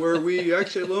Show, yeah. where we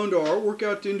actually loaned our artwork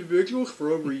out to individuals for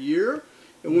over a year.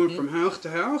 It went from house to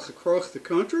house across the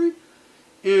country,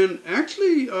 and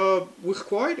actually was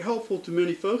quite helpful to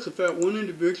many folks. In fact, one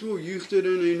individual used it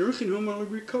in a nursing home while he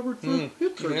recovered from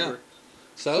hip surgery. Yeah.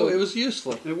 So it was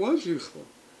useful. It was useful.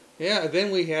 Yeah,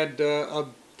 then we had a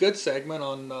good segment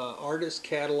on artists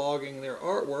cataloging their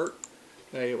artwork.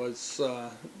 It was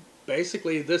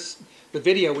basically the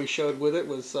video we showed with it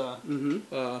was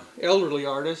elderly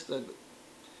artist.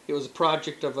 It was a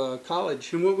project of a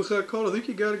college. And what was that called? I think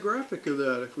you got a graphic of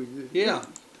that. If we did. Yeah,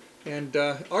 and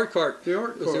Art Cart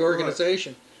was the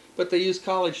organization. But they used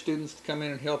college students to come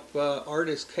in and help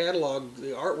artists catalog the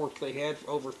artwork they had for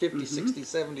over 50, 60,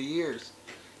 70 years.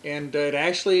 And it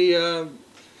actually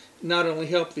not only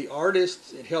helped the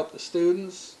artists, it helped the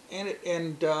students,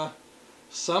 and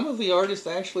some of the artists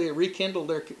actually rekindled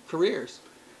their careers.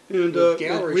 And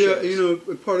gallery we, shows.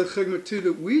 part of the segment too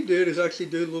that we did is actually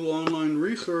did a little online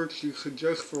research to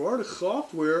suggest for artists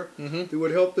software that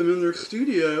would help them in their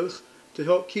studios to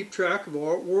help keep track of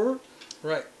artwork,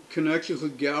 right? Connections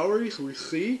with galleries,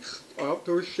 receipts,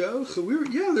 outdoor shows. So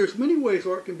there's many ways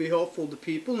art can be helpful to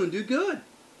people and do good.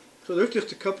 So there's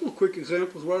just a couple of quick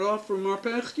examples right off from our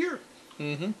past year.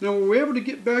 Now, were we able to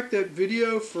get back that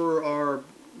video for our?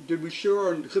 Did we show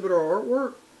our exhibit our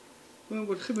artwork? Well,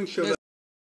 what did we show that?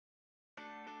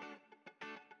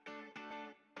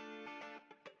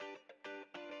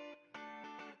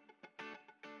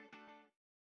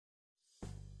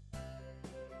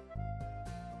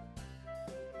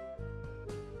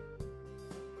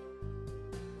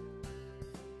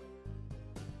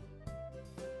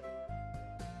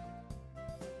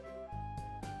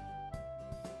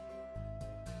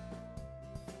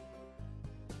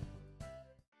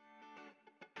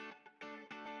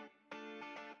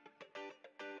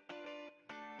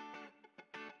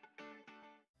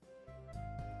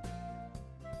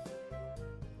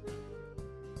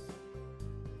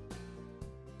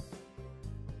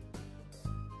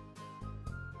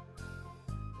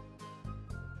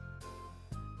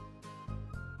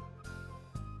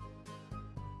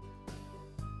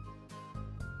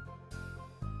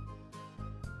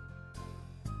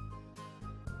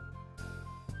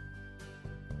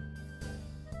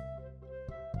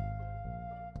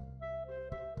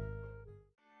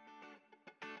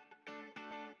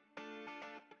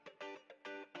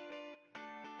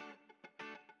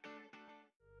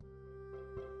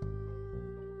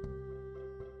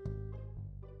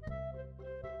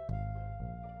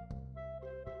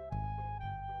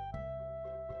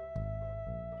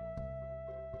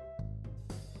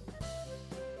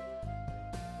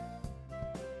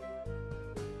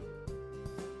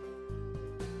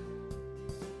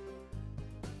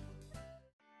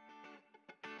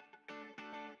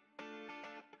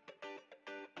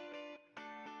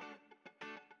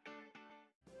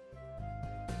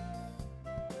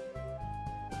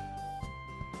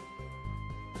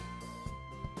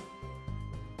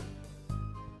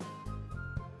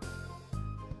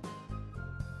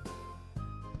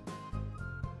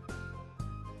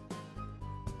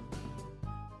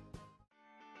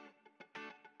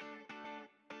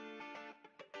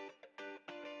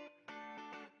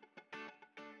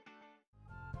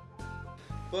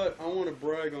 But I want to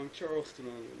brag on Charleston a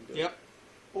little bit. Yep.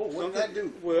 Oh, what did that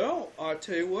do? Well, I'll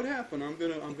tell you what happened. I'm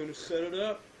gonna set it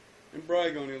up and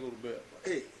brag on it a little bit.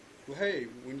 Hey. Well, hey,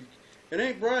 it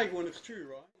ain't brag when it's true,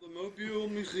 right? The Mobile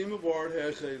Museum of Art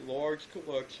has a large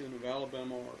collection of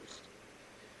Alabama artists.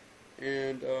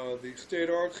 And the State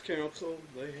Arts Council,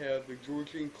 they have the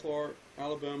Georgine Clark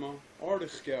Alabama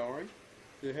Artist Gallery.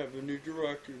 They have the new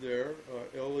director there,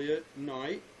 Elliot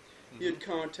Knight. he had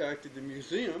contacted the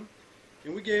museum,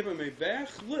 and we gave him a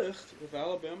vast list of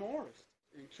Alabama artists.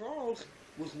 And Charles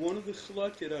was one of the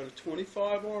selected out of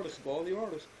 25 artists, of all the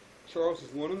artists. Charles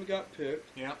is one of them that got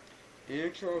picked. Yep.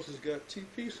 And Charles has got 2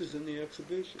 pieces in the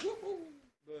exhibition.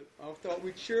 But I thought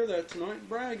we'd share that tonight and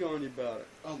brag on you about it.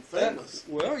 I'm famous.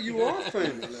 Well, you are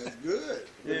famous. That's good.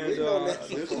 And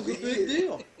this is a big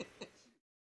deal.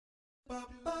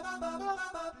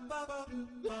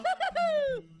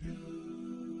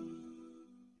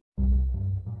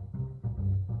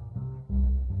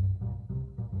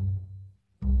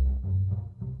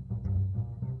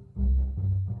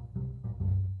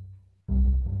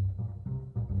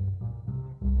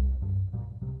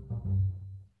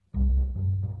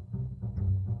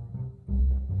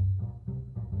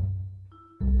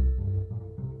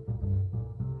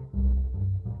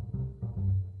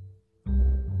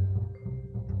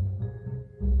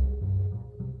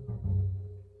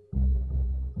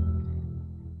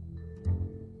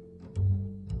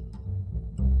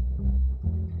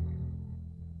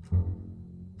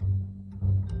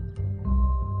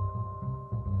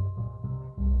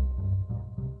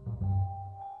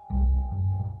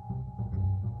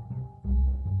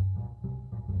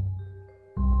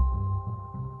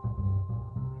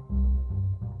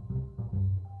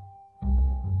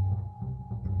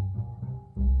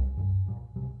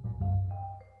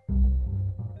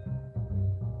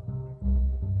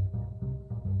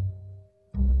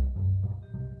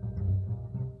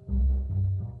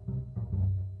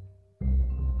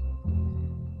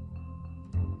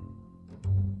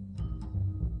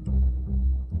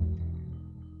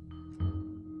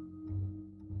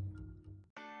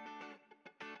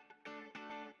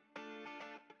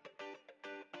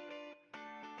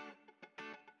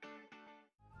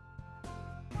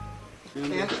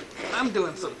 And I'm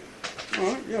doing some. All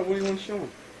right, yeah, what do you want to show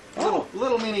them?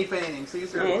 Little mini paintings.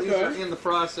 These are these are in the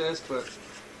process, but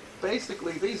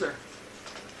basically these are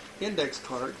index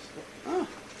cards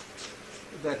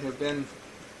that have been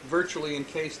virtually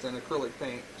encased in acrylic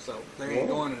paint, so they ain't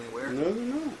going anywhere. No, they're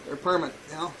not. They're permanent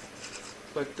now.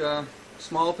 But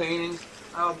small paintings.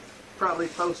 I'll probably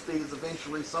post these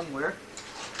eventually somewhere.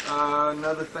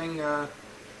 Another thing.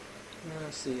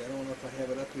 Let's see. I don't know if I have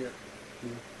it up here.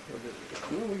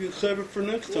 Well, we can save it for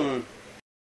next time.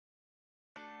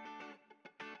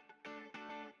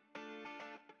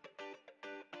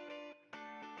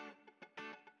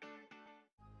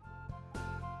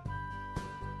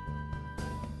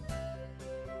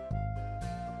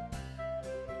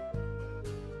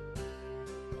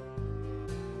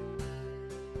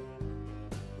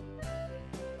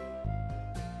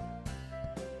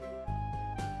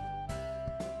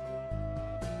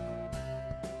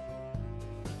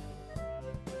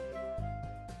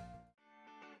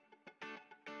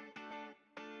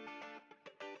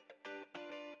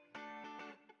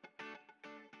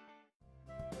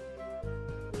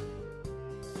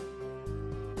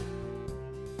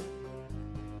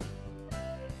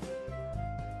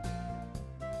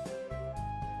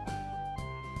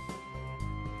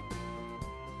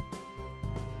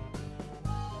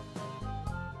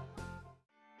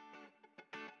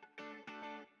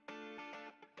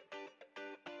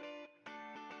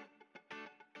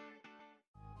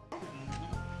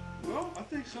 Well, I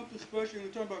think something special. We're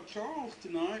talking about Charles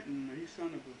tonight, and he's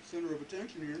kind of the center of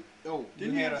attention here. Oh,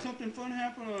 didn't you have something fun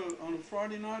happen on a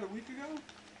Friday night a week ago?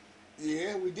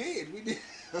 Yeah, we did. We did.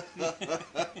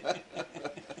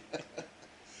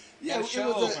 Yeah, it was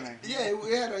opening.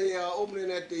 We had a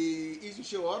opening at the Eastern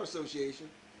Shore Art Association.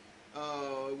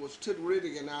 It was Tut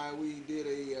Riddick and I. We did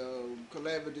a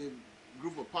collaborative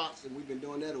group of pots, and we've been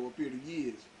doing that over a period of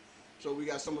years. So we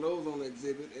got some of those on the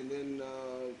exhibit, and then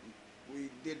we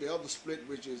did the other split,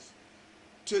 which is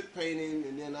Tut painting,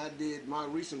 and then I did my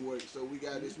recent work. So we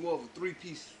got it's more of a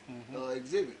 3-piece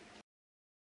exhibit.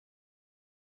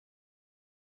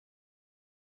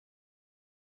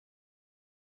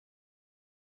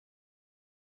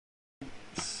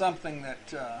 Something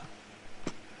that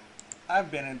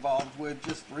I've been involved with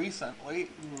just recently,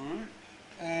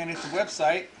 and it's a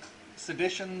website,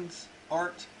 Seditions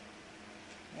Art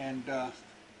and .com.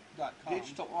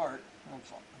 Digital art,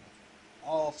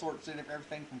 all sorts of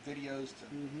everything from videos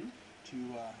to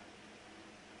I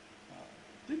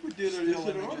think we did a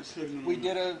digital art segment. We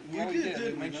did a we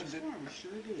did. We mentioned it. We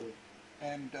sure did.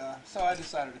 And so I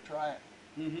decided to try it,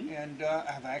 and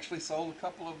I've actually sold a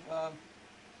couple of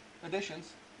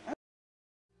editions.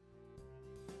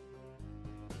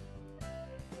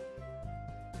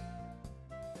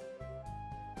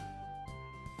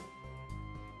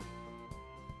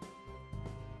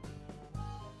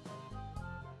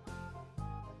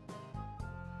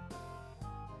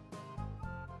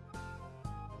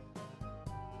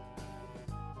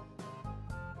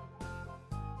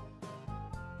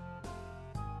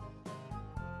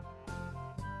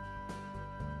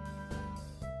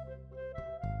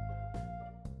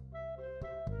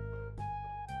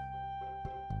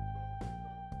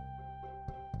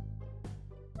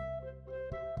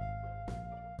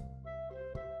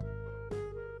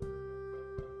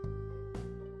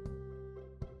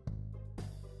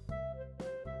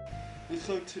 And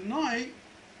so tonight,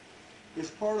 as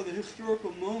part of the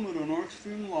historical moment on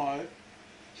ArtStreamLIVE,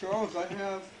 Charles, I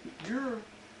have your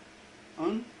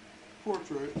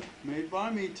portrait made by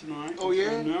me tonight. Oh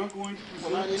yeah? I'm now going to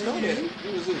present I didn't know to that. you. Who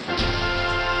is this?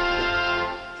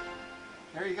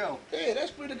 There you go. Hey,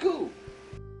 that's pretty cool.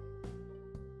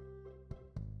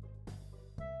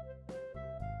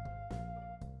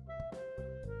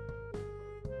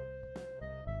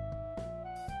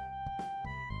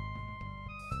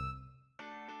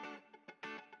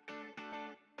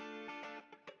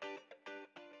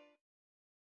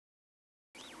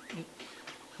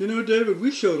 You know, David,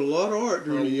 we showed a lot of art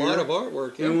during the year. A lot of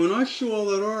artwork, yeah. And when I show all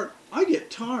that art, I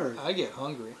get tired. I get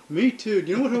hungry. Me too.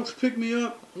 Do you know what helps pick me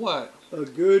up? What? A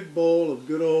good bowl of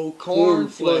good old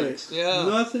cornflakes. Yeah.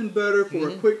 Nothing better for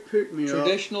a quick pick-me-up.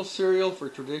 Traditional cereal for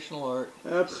traditional art.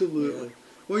 Absolutely. Yeah.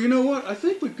 Well, you know what? I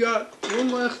think we've got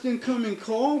one last incoming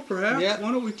call, perhaps. Yeah.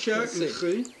 Why don't we check and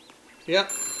see?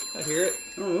 Yep, I hear it.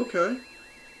 Oh, okay.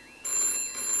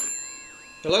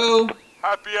 Hello?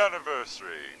 Happy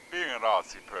anniversary. Being an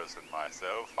artsy person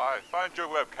myself, I find your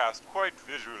webcast quite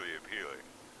visually appealing.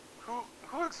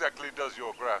 Who exactly does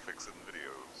your graphics and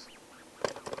videos?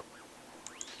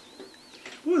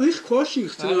 Well, these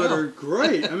questions tonight are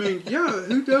great. I mean, yeah,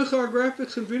 who does our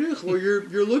graphics and videos? Well,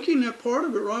 you're looking at part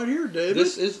of it right here, David.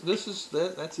 That's it.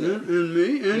 And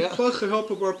me, and plus the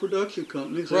help of our production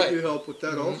companies. They do help with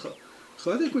that also.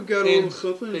 So I think we've got a little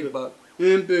something. Big Buck.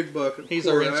 And Big Buck, of He's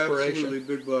course, our inspiration.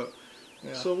 Absolutely, Big Buck.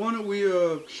 Yeah. So why don't we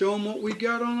show them what we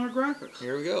got on our graphics?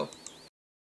 Here we go.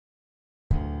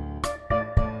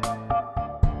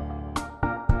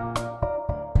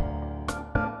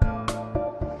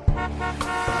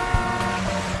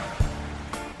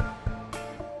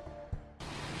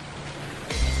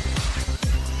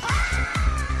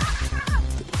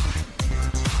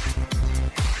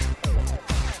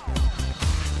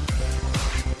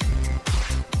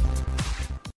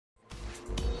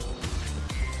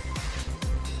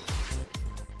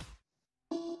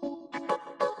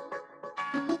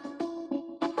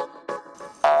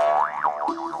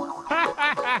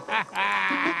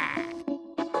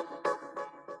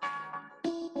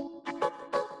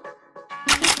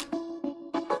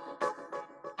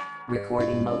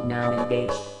 Recording mode now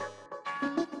engaged.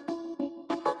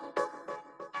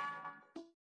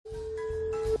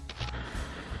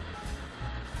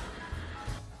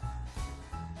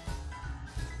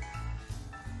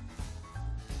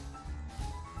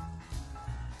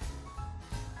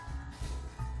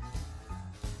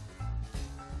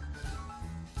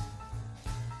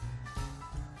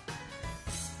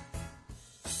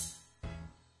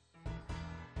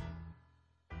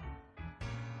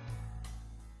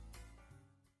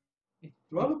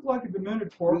 Do I look like a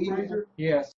demented park ranger?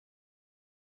 Yes.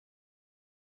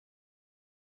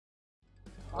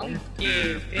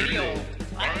 Video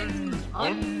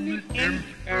on the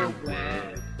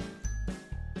interweb.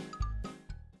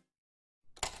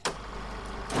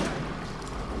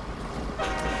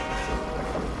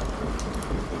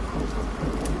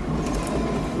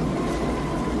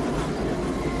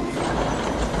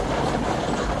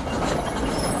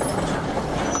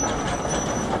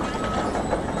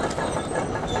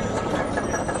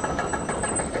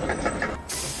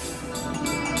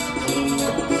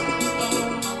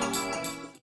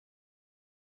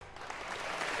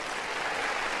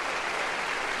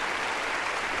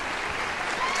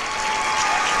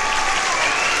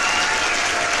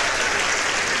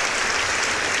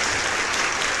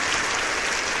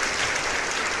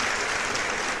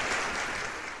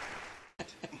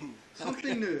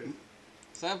 Something new.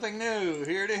 Something new.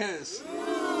 Here it is.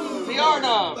 The art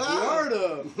of. The art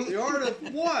of. The art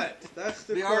of what? That's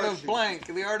the art of question. blank.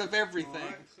 The art of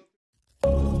everything.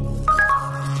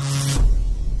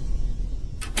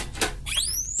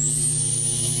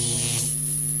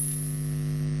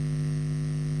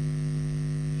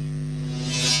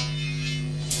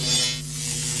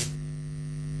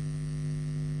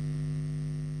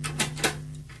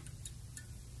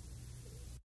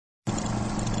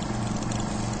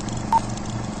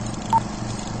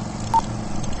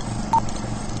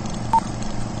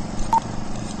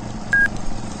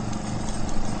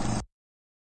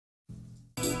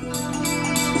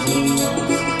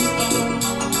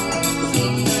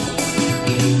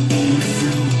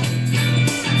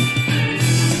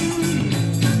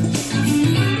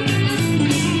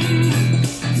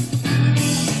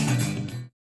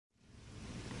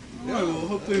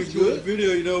 Hopefully enjoy the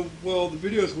video. You know, while the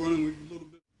video's running, we a little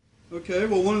bit. Okay,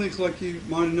 well, one of the things, like you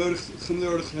might have noticed, some of the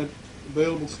artists had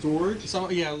available storage.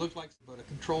 Some, yeah, it looked like but a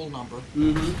control number.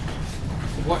 Mm-hmm.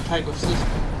 What type of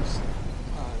systems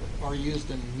are used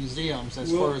in museums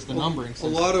as far as the numbering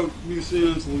system. A lot of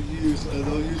museums will use,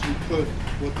 they'll usually put,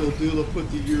 what they'll do, they'll put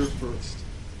the year first.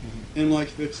 And like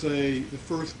if it's the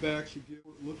first batch you get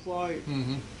what it looks like,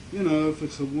 you know, if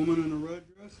it's a woman in a red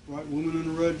dress, white woman in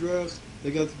a red dress,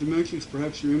 they got the dimensions,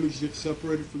 perhaps your image gets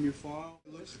separated from your file.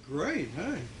 It looks great,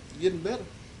 hey. Getting better.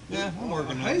 Yeah, I'm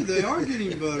working on it. Hey, they are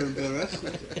getting better and better.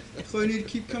 That's why you need to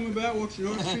keep coming back watching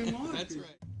ArtStreamLIVE. That's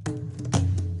right.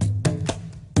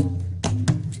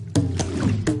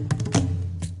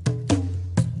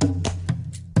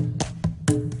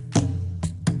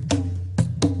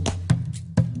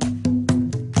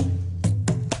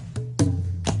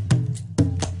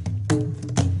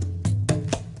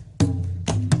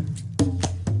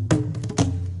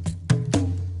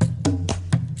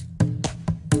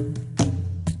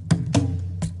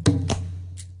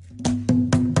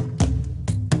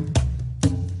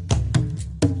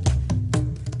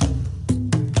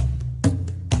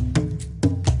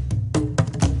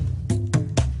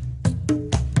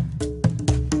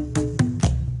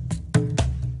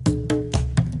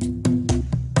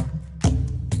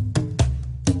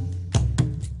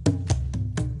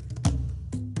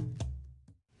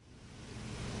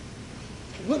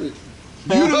 What is?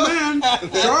 You the man,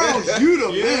 Charles. You the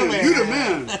man. You the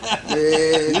man.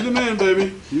 Man. You the man,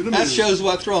 baby. You the man. That shows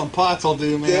what throwing pots will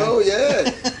do, man. Oh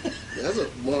yeah,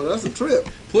 that's a trip.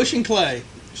 Pushing clay.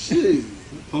 Shit.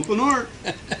 Pumping art.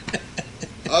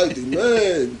 I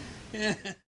demand.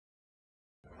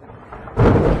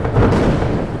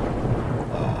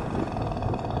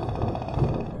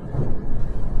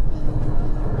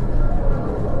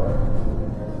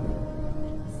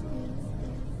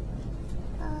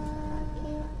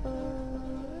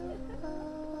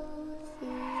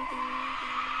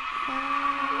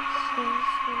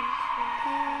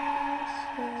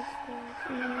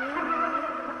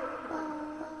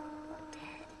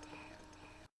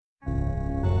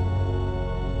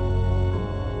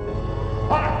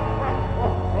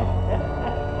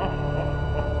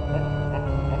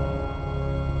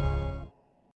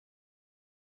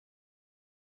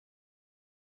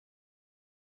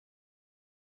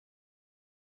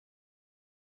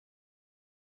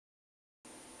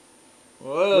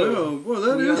 Whoa. Well,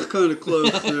 that is kind of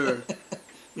close there.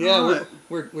 Yeah,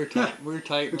 right. we're tight. We're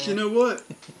tight. But Man. you know what?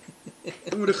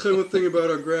 I'm going to say one thing about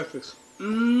our graphics.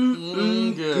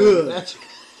 Good. Good. That's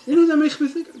You know, that makes me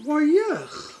think, why,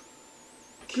 yes.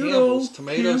 Campbell's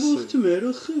tomato soup.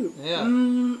 Tomato soup. Yeah.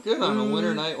 Good on a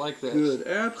winter night like this. Good,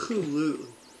 absolutely.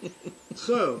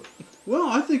 So, well,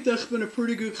 I think that's been a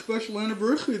pretty good special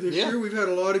anniversary this year. We've had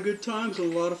a lot of good times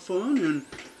and a lot of fun, and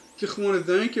just want to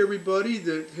thank everybody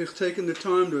that has taken the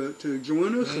time to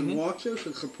join us and watch us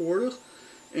and support us.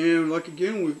 And like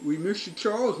again, we miss you,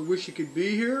 Charles. We wish you could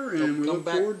be here, and we look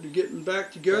forward to getting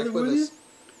back together with you.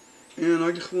 And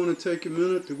I just want to take a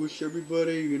minute to wish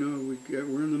everybody, you know,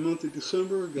 we're in the month of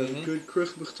December, got a good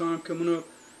Christmas time coming up.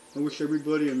 I wish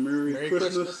everybody a Merry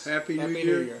Christmas, Happy New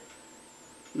Year.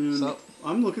 And so,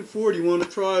 I'm looking forward. You want to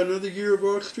try another year of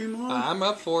ArtStreamLIVE? I'm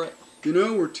up for it. You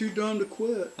know, we're too dumb to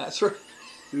quit. That's right.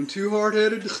 And too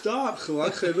hard-headed to stop. So I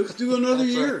say, let's do another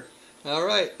year. Right. All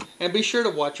right. And be sure to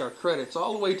watch our credits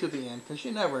all the way to the end, because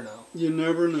you never know. You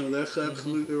never know. That's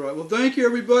absolutely right. Well, thank you,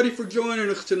 everybody, for joining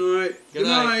us tonight. Good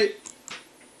night.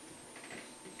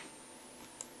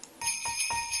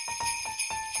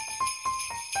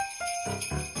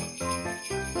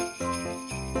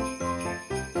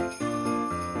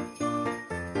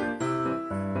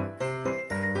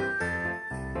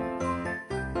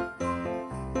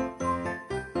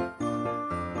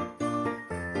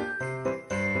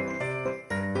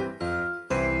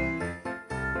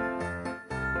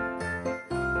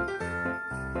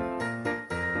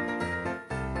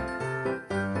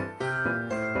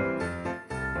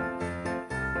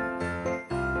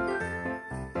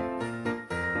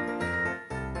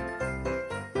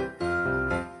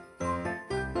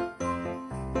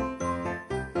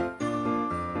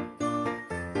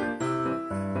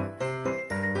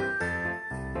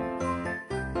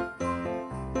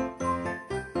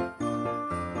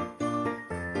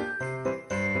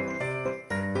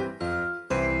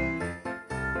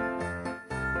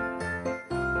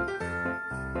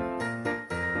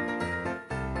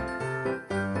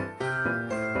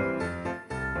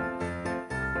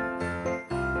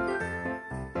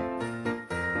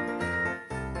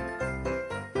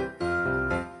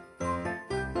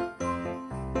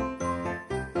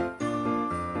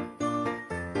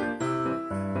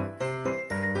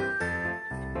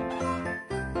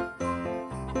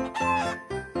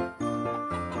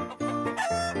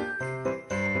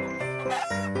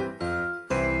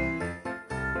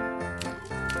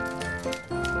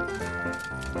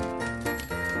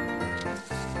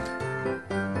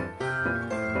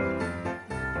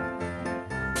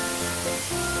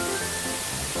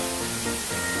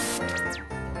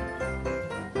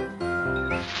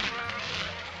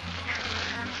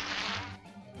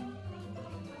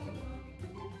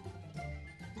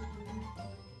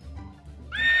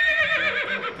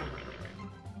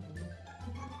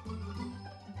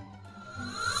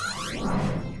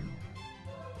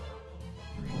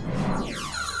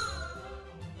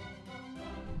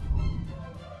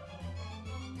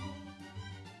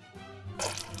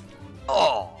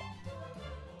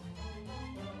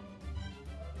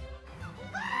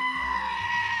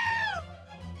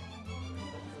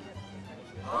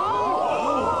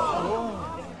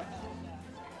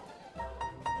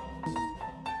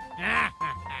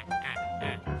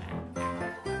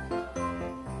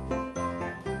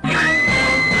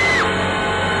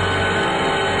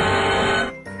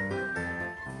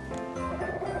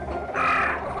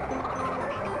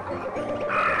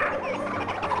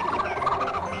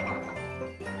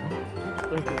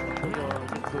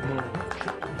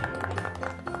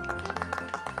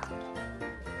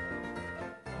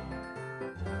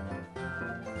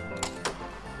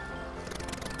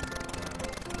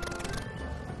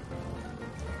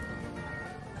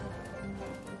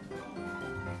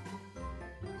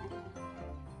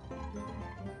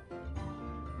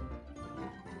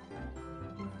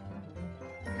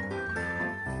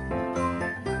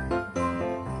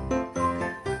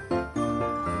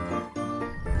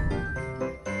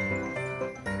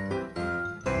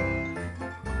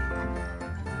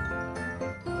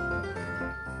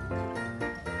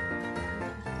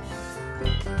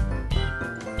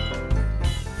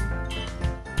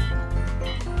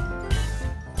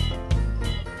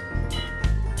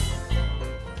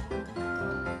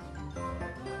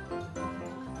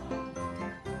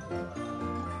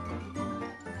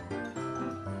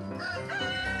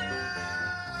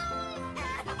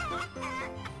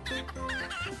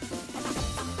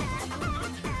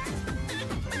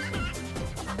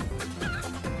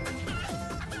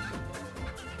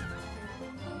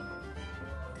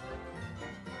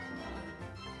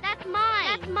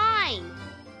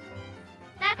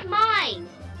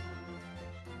 mine.